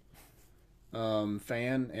Ferrell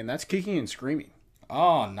fan, and that's Kicking and Screaming.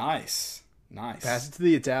 Oh, nice. Pass it to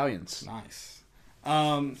the Italians. Nice.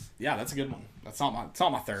 Yeah, that's a good one. It's not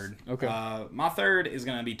my third. Okay. My third is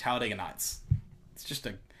gonna be Talladega Nights. It's just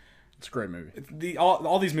It's a great movie.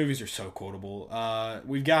 all these movies are so quotable.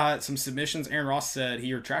 We've got some submissions. Aaron Ross said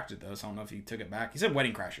he retracted those. I don't know if he took it back. He said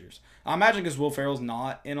Wedding Crashers. I imagine because Will Ferrell's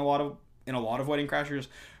not in a lot of Wedding Crashers,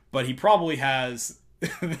 but he probably has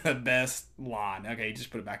the best line. Okay, he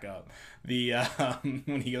just put it back up. The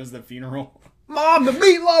when he goes to the funeral. Mom, the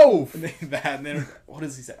meatloaf! That, and then what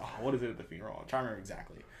does he say? Oh, what is it at the funeral? I'm trying to remember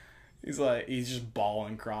exactly. He's just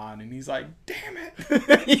bawling, crying, and he's like, "Damn it!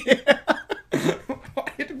 Yeah.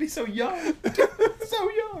 Why did to be so young? So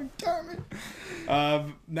young, damn it!"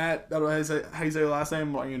 Matt, I don't know how you say the last name.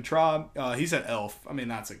 I'm not even try. He said Elf. I mean,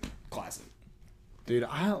 that's a classic. Dude,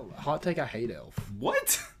 hot take, I hate Elf.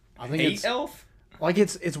 What? I think Hate it's Elf? like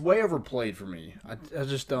it's way overplayed for me. I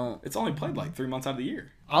just don't. It's only played like 3 months out of the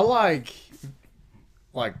year. I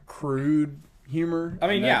like crude humor. I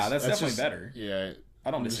mean, and yeah, that's definitely just, better. Yeah. I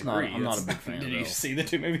don't disagree. I'm not a big fan Did of you Elf. see the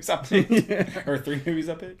 2 movies I picked? Yeah. Or 3 movies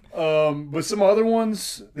I picked? But some other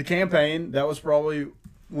ones, The Campaign, that was probably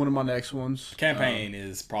one of my next ones. Campaign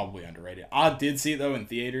is probably underrated. I did see it though in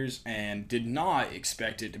theaters and did not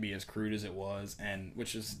expect it to be as crude as it was, and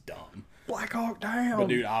which is dumb. Black Hawk Down. But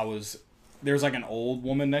dude, there was like an old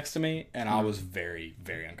woman next to me, and I was very,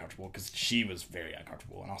 very uncomfortable because she was very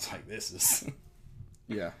uncomfortable, and I was like, "This is."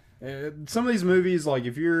 Yeah. Some of these movies, like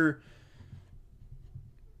if you're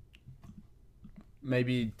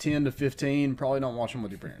maybe 10 to 15, probably don't watch them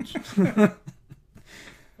with your parents.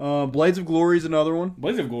 Blades of Glory is another one.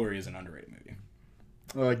 Blades of Glory is an underrated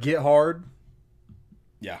movie. Get Hard.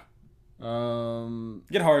 Yeah.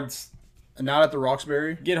 Get Hard's Not at the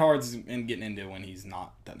Roxbury. Get Hard's and getting into when he's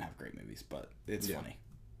doesn't have great movies, but it's funny.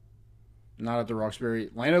 Not at the Roxbury.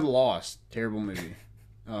 Land of the Lost. Terrible movie.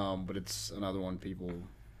 But it's another one people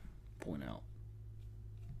point out.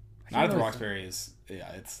 Not at the Roxbury is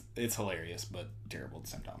it's hilarious but terrible at the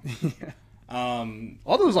same time.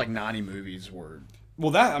 All those like 90 movies were.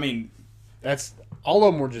 Well, that I mean, that's all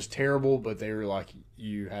of them were just terrible, but they were like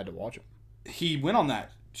you had to watch them. He went on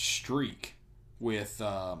that streak with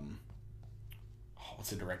what's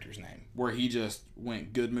the director's name? Where he just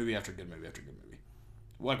went good movie after good movie after good movie.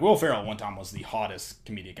 Like Will Ferrell one time was the hottest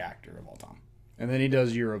comedic actor of all time. And then he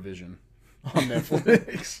does Eurovision on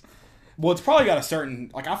Netflix. Well, it's probably got a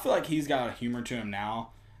certain I feel like he's got a humor to him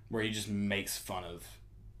now where he just makes fun of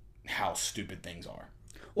how stupid things are.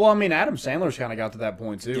 Well, I mean, Adam Sandler's kind of got to that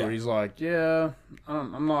point too, Yeah. where he's like, "Yeah,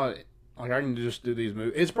 I'm not like I can just do these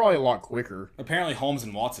movies." It's probably a lot quicker. Apparently, Holmes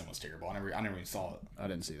and Watson was terrible. I never even saw it. I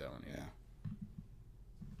didn't see that one yet.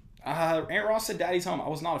 Yeah. Aunt Ross said Daddy's Home. I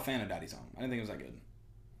was not a fan of Daddy's Home. I didn't think it was that good.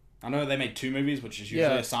 I know they made 2 movies, which is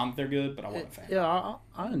usually a sign that they're good, but I wasn't a fan. Yeah,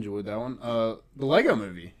 I enjoyed that one. The Lego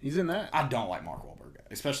Movie, he's in that. I don't like Mark Wahlberg,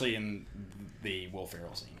 especially in the Will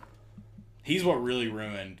Ferrell scene. He's what really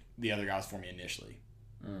ruined the other guys for me initially.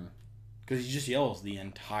 Because he just yells the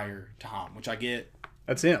entire time, which I get.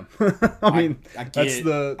 That's him. I mean, I get, that's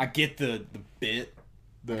the I get the bit.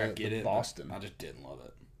 I get it. Boston. I just didn't love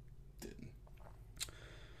it. Didn't.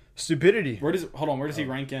 Stupidity. Where does he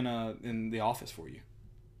rank in The Office for you?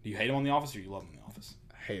 Do you hate him on The Office or you love him on The Office?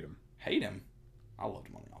 Hate him. Hate him? I loved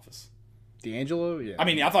him on The Office. D'Angelo? Yeah. I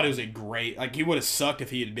mean, I thought it was a great... he would have sucked if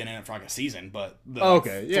he had been in it for a season, but the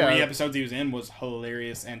 3 episodes he was in was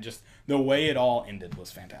hilarious, and just the way it all ended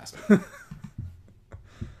was fantastic.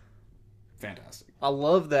 Fantastic. I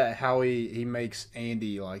love that how he makes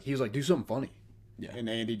Andy, he was like, do something funny. Yeah. And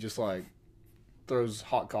Andy just, throws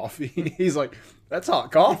hot coffee. He's like, that's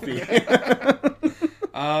hot coffee.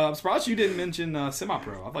 I'm surprised you didn't mention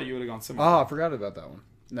Semi-Pro. I thought you would have gone Semi-Pro. Oh, I forgot about that one.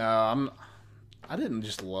 No, I didn't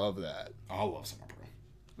just love that. Oh, I love Semi-Pro.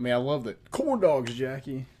 I mean, I love the corn dogs,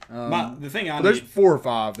 Jackie. The thing there's 4 or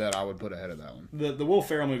 5 that I would put ahead of that one. The Will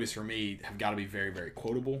Ferrell movies for me have got to be very, very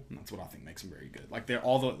quotable, and that's what I think makes them very good. They're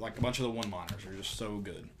all a bunch of the one-liners are just so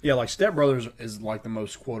good. Yeah, Step Brothers is the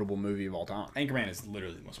most quotable movie of all time. Anchorman is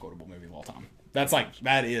literally the most quotable movie of all time.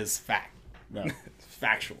 That is fact. No.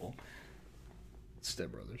 Factual.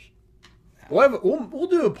 Step Brothers. We'll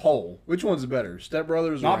do a poll. Which one's better, Step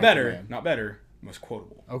Brothers or Not better. Anchorman? Not better. Most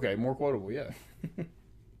quotable. Okay, more quotable. Yeah.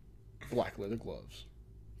 Black leather gloves.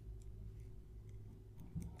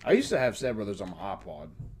 I used to have Step Brothers on my iPod,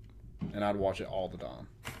 and I'd watch it all the time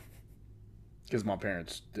because my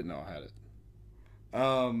parents didn't know I had it.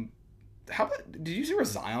 How about? Did you see where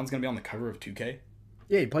Zion's gonna be on the cover of 2K?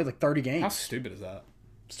 Yeah, he played like 30 games. How stupid is that?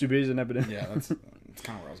 Stupid is an epidemic. Yeah, that's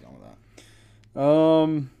kind of where I was going with that.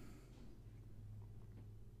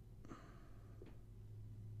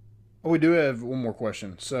 Oh, we do have one more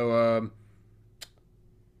question. So,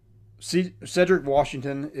 Cedric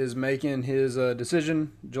Washington is making his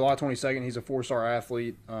decision July 22nd. He's a 4-star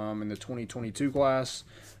athlete in the 2022 class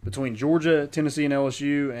between Georgia, Tennessee, and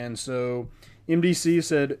LSU. And so MDC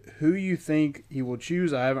said, who you think he will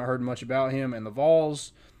choose? I haven't heard much about him and the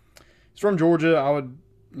Vols. He's from Georgia. I would,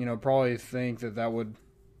 probably think that would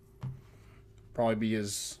probably be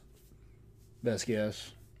his best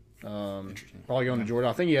guess. Probably going to Georgia.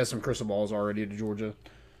 I think he has some crystal balls already to Georgia.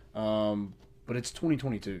 But it's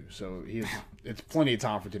 2022, so it's plenty of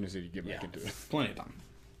time for Tennessee to get back into it. Plenty of time.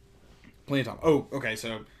 Plenty of time. Oh, okay,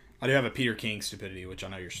 so I do have a Peter King stupidity, which I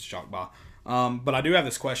know you're shocked by. But I do have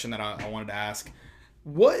this question that I wanted to ask.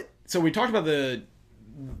 So we talked about the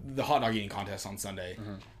hot dog eating contest on Sunday.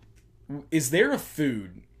 Mm-hmm. Is there a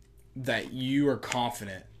food that you are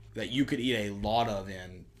confident that you could eat a lot of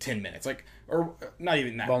in 10 minutes? Or not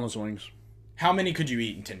even that. Boneless wings. How many could you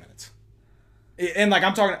eat in 10 minutes? And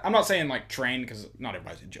I'm not saying train, because not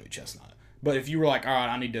everybody's a Joey Chestnut. But if you were like, all right,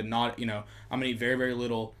 I need to not, I'm going to eat very, very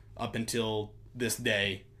little up until this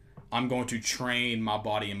day. I'm going to train my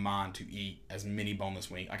body and mind to eat as many boneless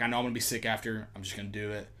wings. I know I'm going to be sick after. I'm just going to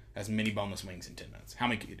do it. As many boneless wings in 10 minutes. How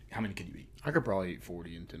many could you eat? I could probably eat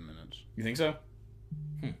 40 in 10 minutes. You think so?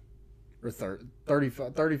 Or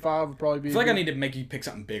 35 would probably be. I feel like I need to make you pick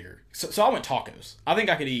something bigger. So I went tacos. I think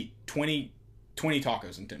I could eat 20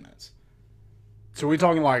 tacos in 10 minutes. So are we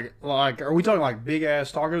talking are we talking big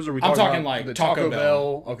ass tacos? Or are we I'm talking like the Taco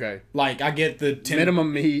Bell. Okay. I get the 10,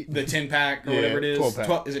 minimum meat, the 10 pack or whatever it is. 12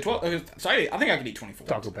 pack. Is it 12? So I think I could eat 24.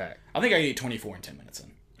 Taco pack. I think I could eat 24 in 10 minutes.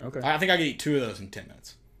 Okay. I think I could eat 2 of those in 10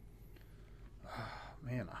 minutes.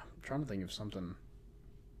 Man, I'm trying to think of something.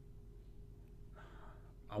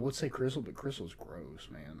 I would say Crystal, but Crystal's gross,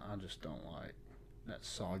 man. I just don't like that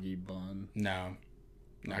soggy bun. No,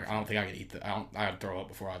 I don't think I could eat I'd throw up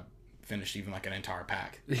before I finished even an entire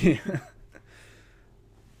pack. Yeah.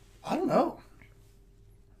 I don't know.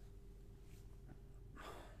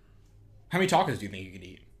 How many tacos do you think you could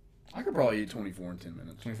eat? I could probably eat 24 in 10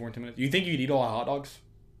 minutes. 24 in 10 minutes? You think you could eat a lot of hot dogs?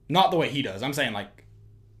 Not the way he does. I'm saying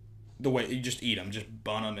the way you just eat them, just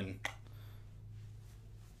bun them and.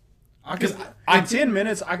 Because in 10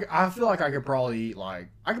 minutes, I feel like I could probably eat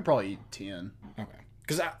 10. Okay.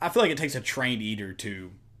 Because I feel like it takes a trained eater to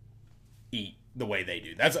eat the way they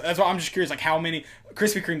do. That's why I'm just curious, how many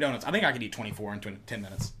Krispy Kreme donuts. I think I could eat 24 in 10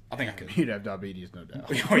 minutes. I think I could. You'd have diabetes, no doubt.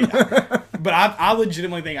 Oh, yeah. But I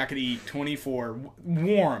legitimately think I could eat 24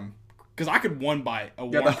 warm. Because I could one bite a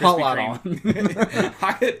warm Krispy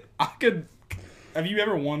Kreme. I could. Have you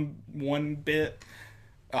ever one bit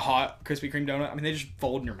a hot Krispy Kreme donut? I mean, they just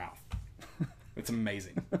fold in your mouth. It's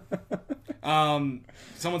amazing.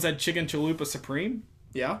 Someone said chicken chalupa supreme.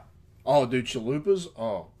 Yeah. Oh, dude, chalupas.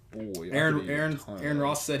 Oh boy. Aaron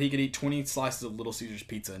Ross said he could eat 20 slices of Little Caesars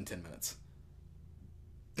pizza in 10 minutes.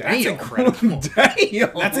 Damn. That's incredible.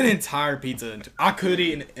 Damn. That's an entire pizza. I could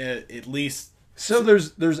eat at least. So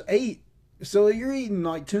there's 8. So you're eating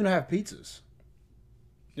 2.5 pizzas.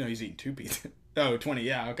 No, he's eating 2 pizzas. Oh, 20.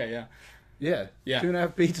 Yeah. Okay. Yeah. Yeah.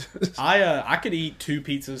 2.5 pizzas. I could eat 2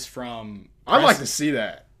 pizzas from. I'd like to see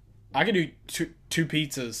that. I could do two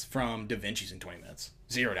pizzas from Da Vinci's in 20 minutes.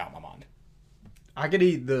 Zeroed out in my mind. I could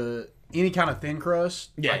eat any kind of thin crust.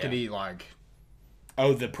 Yeah, I could eat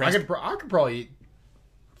the press. I could probably eat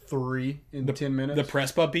 3 in 10 minutes. The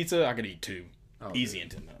press pub pizza, I could eat 2 easy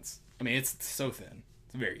dude. in 10 minutes. I mean, it's so thin.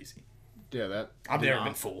 It's very easy. Yeah, I've never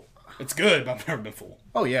been full. It's good, but I've never been full.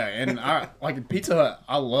 Oh yeah, and I like Pizza Hut.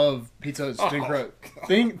 I love Pizza Hut's thin crust.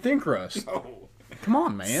 Thin crust. Oh, come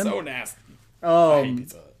on, man. So nasty. I hate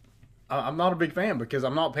Pizza Hut. I'm not a big fan because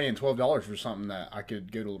I'm not paying $12 for something that I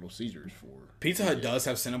could go to Little Caesars for. Pizza Hut does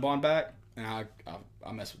have Cinnabon back, and I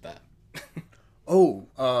mess with that.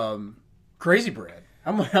 Crazy bread.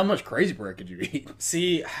 How much crazy bread could you eat?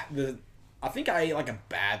 See, I think I ate a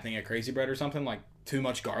bad thing of crazy bread or something, too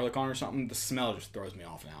much garlic on or something. The smell just throws me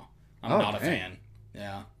off now. I'm not a fan.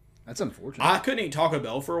 Yeah. That's unfortunate. I couldn't eat Taco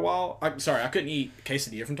Bell for a while. I couldn't eat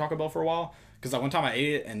quesadilla from Taco Bell for a while because one time I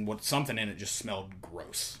ate it and something in it just smelled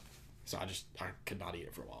gross. So I could not eat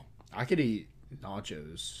it for a while. I could eat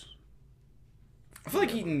nachos. I feel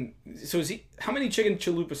like eating. So how many chicken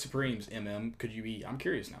chalupa supremes could you eat? I'm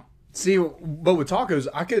curious now. See, but with tacos,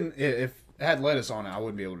 I couldn't. If it had lettuce on it, I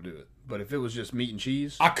wouldn't be able to do it. But if it was just meat and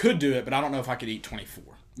cheese, I could do it, but I don't know if I could eat 24.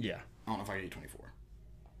 yeah, I don't know if I could eat 24.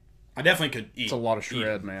 I definitely could eat. it's a lot of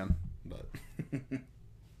shred, man. But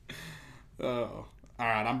oh, all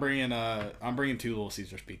right. I'm bringing 2 Little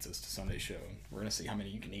Caesars pizzas to Sunday's show. We're gonna see how many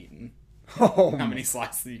you can eat and Oh, how many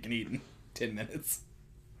slices you can eat in 10 minutes.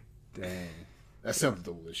 dang. That sounds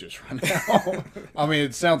delicious right now. I mean,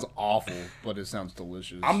 it sounds awful, but it sounds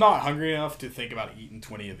delicious. I'm not hungry enough to think about eating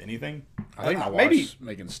 20 of anything. I think my maybe wife's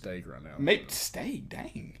making steak right now. maybe steak.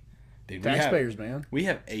 Dang, dude. Taxpayers, man. We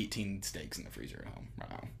have 18 steaks in the freezer at home right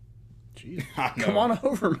now. Jeez. I know. Come on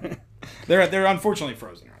over, man. They're unfortunately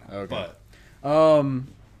frozen right now. Okay. But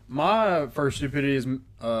My first stupidity is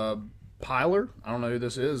Pyler. I don't know who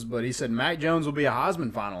this is, but he said Mac Jones will be a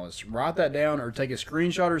Heisman finalist. Write that down or take a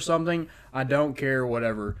screenshot or something. I don't care,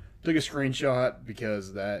 whatever. Took a screenshot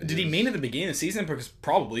because that. did he mean at the beginning of the season? Because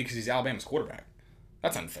he's Alabama's quarterback.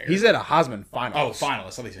 That's unfair. He's at a Heisman finalist. Oh,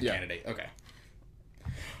 finalist. At least a Yeah. candidate. Okay.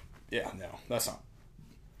 Yeah, no, that's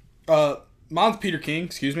not. Mine's Peter King.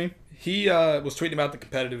 Excuse me. He was tweeting about the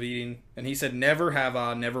competitive eating, and he said, "Never have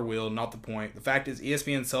I, never will. Not the point. The fact is,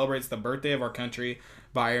 ESPN celebrates the birthday of our country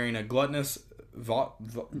by airing a gluttonous,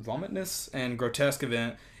 vomitous, and grotesque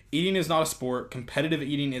event. Eating is not a sport. Competitive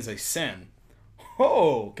eating is a sin.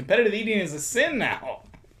 Oh, competitive eating is a sin now.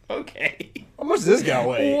 Okay. How much does this guy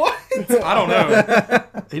weigh? What? I don't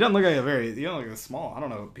know. He doesn't look like he don't look like small. I don't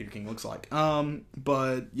know what Peter King looks like.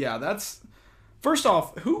 But yeah, that's first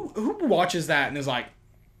off, who watches that and is like,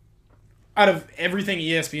 out of everything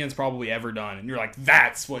ESPN's probably ever done, and you're like,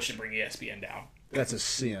 that's what should bring ESPN down. That's a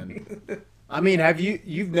sin. I mean,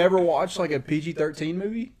 you've never watched like a PG-13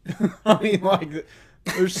 movie? I mean, like,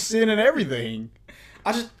 there's sin in everything.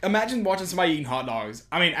 I just imagine watching somebody eating hot dogs.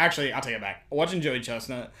 I mean, actually, I'll take it back. Watching Joey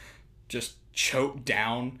Chestnut just choke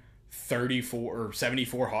down 34 or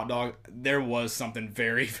 74 hot dogs, there was something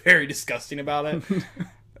very, very disgusting about it.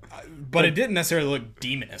 But it didn't necessarily look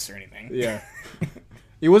demonous or anything. Yeah.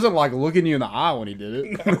 He wasn't like looking you in the eye when he did it.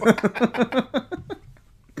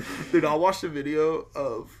 Dude, I watched a video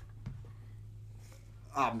of.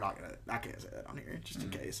 I can't say that on here just in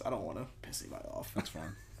case. I don't want to piss anybody off. That's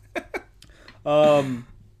fine.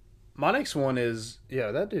 My next one is,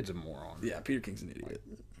 that dude's a moron. Yeah, Peter King's an idiot.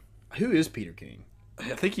 Who is Peter King? I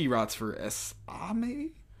think he writes for SI,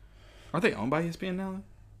 maybe? Aren't they owned by ESPN now?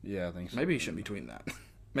 Yeah, I think so. Maybe he shouldn't be tweeting that.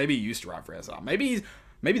 Maybe he used to write for SI. Maybe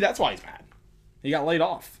that's why he's mad. He got laid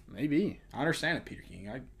off. Maybe. I understand it, Peter King.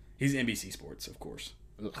 He's NBC Sports, of course.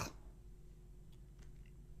 Ugh.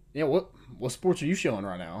 Yeah, what sports are you showing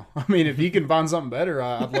right now? I mean, if you can find something better,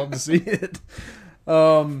 I'd love to see it.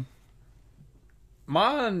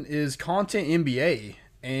 Mine is Content NBA,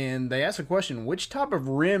 and they ask a question: which type of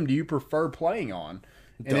rim do you prefer playing on?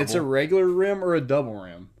 And it's a regular rim or a double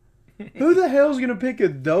rim. Who the hell's gonna pick a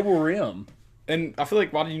double rim? And I feel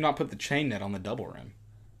like, why did you not put the chain net on the double rim?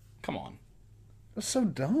 Come on. That's so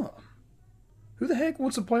dumb. Who the heck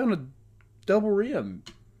wants to play on a double rim?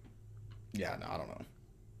 Yeah, no, I don't know.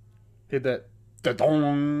 Hit that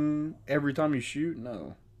da-dong every time you shoot?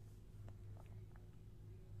 No.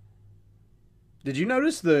 Did you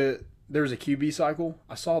notice there's a QB cycle?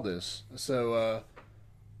 I saw this. So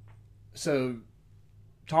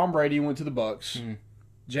Tom Brady went to the Bucks.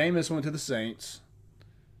 Jameis went to the Saints.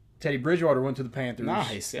 Teddy Bridgewater went to the Panthers.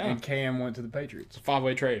 Nice, yeah. And Cam went to the Patriots. It's a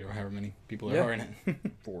 5-way trade, or however many people there are in it.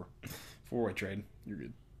 4. 4-way trade. You're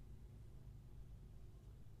good.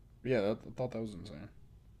 Yeah, I thought that was insane.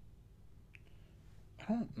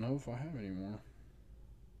 I don't know if I have any more.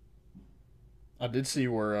 I did see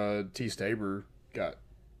where T. Staber got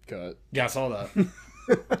cut. Yeah, I saw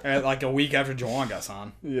that. Like a week after Jawan got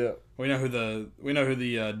signed. Yeah. We know who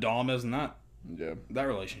the Dom is in that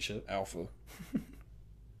relationship. Alpha.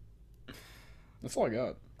 That's all I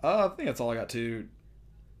got. I think that's all I got too.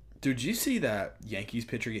 Dude, did you see that Yankees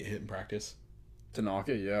pitcher get hit in practice?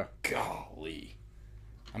 Tanaka, yeah. Golly.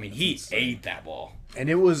 I mean, he ate that ball. And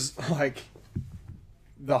it was like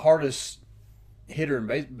the hardest hitter in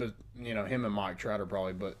base, but him and Mike Trout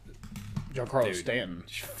probably, but Giancarlo Stanton.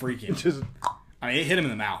 Freaking. Just, I mean, it hit him in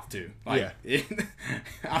the mouth too. Like, I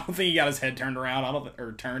don't think he got his head turned around.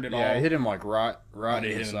 Or turned at all. Yeah, it hit him like right it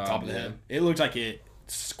hit him on top of the head. It looked like it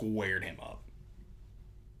squared him up.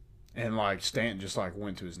 And like Stanton just like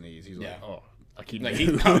went to his knees. He's like, oh, I keep like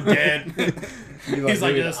he's dead. He's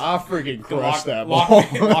like, I freaking crushed that ball.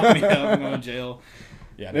 Lock me up and go to jail.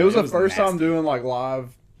 Yeah, it was the first time doing like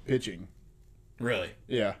live pitching. Really?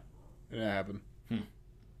 Yeah, it happened.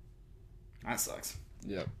 That sucks.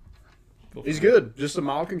 Yep. Feel He's for him. good. Just a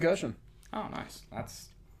mild concussion. Oh, nice. That's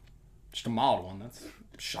just a mild one. That's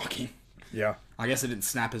shocking. Yeah. I guess it didn't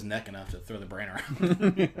snap his neck enough to throw the brain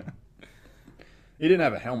around. He didn't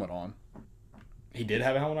have a helmet on. He did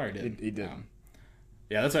have a helmet, or he did? He did.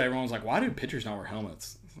 Yeah, that's why everyone was like, why do pitchers not wear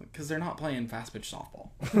helmets? Because they're not playing fast pitch softball.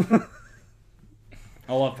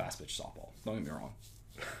 I love fast pitch softball. Don't get me wrong.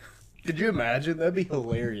 Could you imagine? That'd be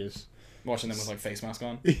hilarious. Watching them with like face mask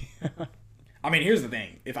on. I mean, here's the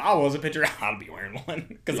thing. If I was a pitcher, I'd be wearing one.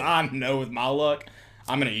 Because I know with my luck,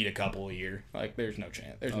 I'm going to eat a couple a year. Like, there's no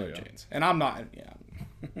chance. There's no chance. And I'm not, yeah.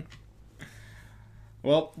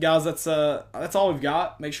 Well, guys, that's all we've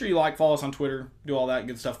got. Make sure you follow us on Twitter, do all that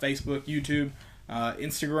good stuff. Facebook, YouTube,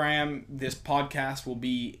 Instagram. This podcast will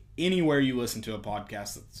be anywhere you listen to a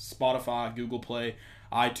podcast. That's Spotify, Google Play,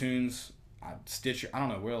 iTunes, Stitcher. I don't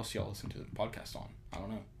know. Where else y'all listen to the podcast on? I don't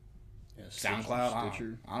know. Yeah, SoundCloud?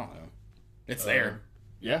 Stitcher. I don't know. It's there.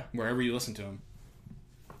 Yeah. Wherever you listen to them.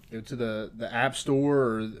 Go to the App Store,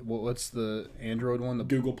 or what's the Android one? The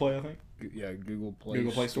Google Play, I think. Yeah, Google Play.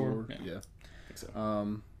 Google Play Store. Yeah. I think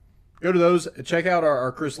so. Go to those. Check out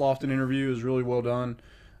our Chris Lofton interview. It was really well done.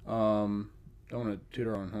 Don't want to toot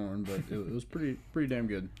our own horn, but it was pretty damn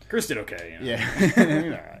good. Chris did okay.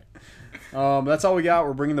 Yeah. All right. That's all we got.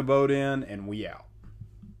 We're bringing the boat in, and we out.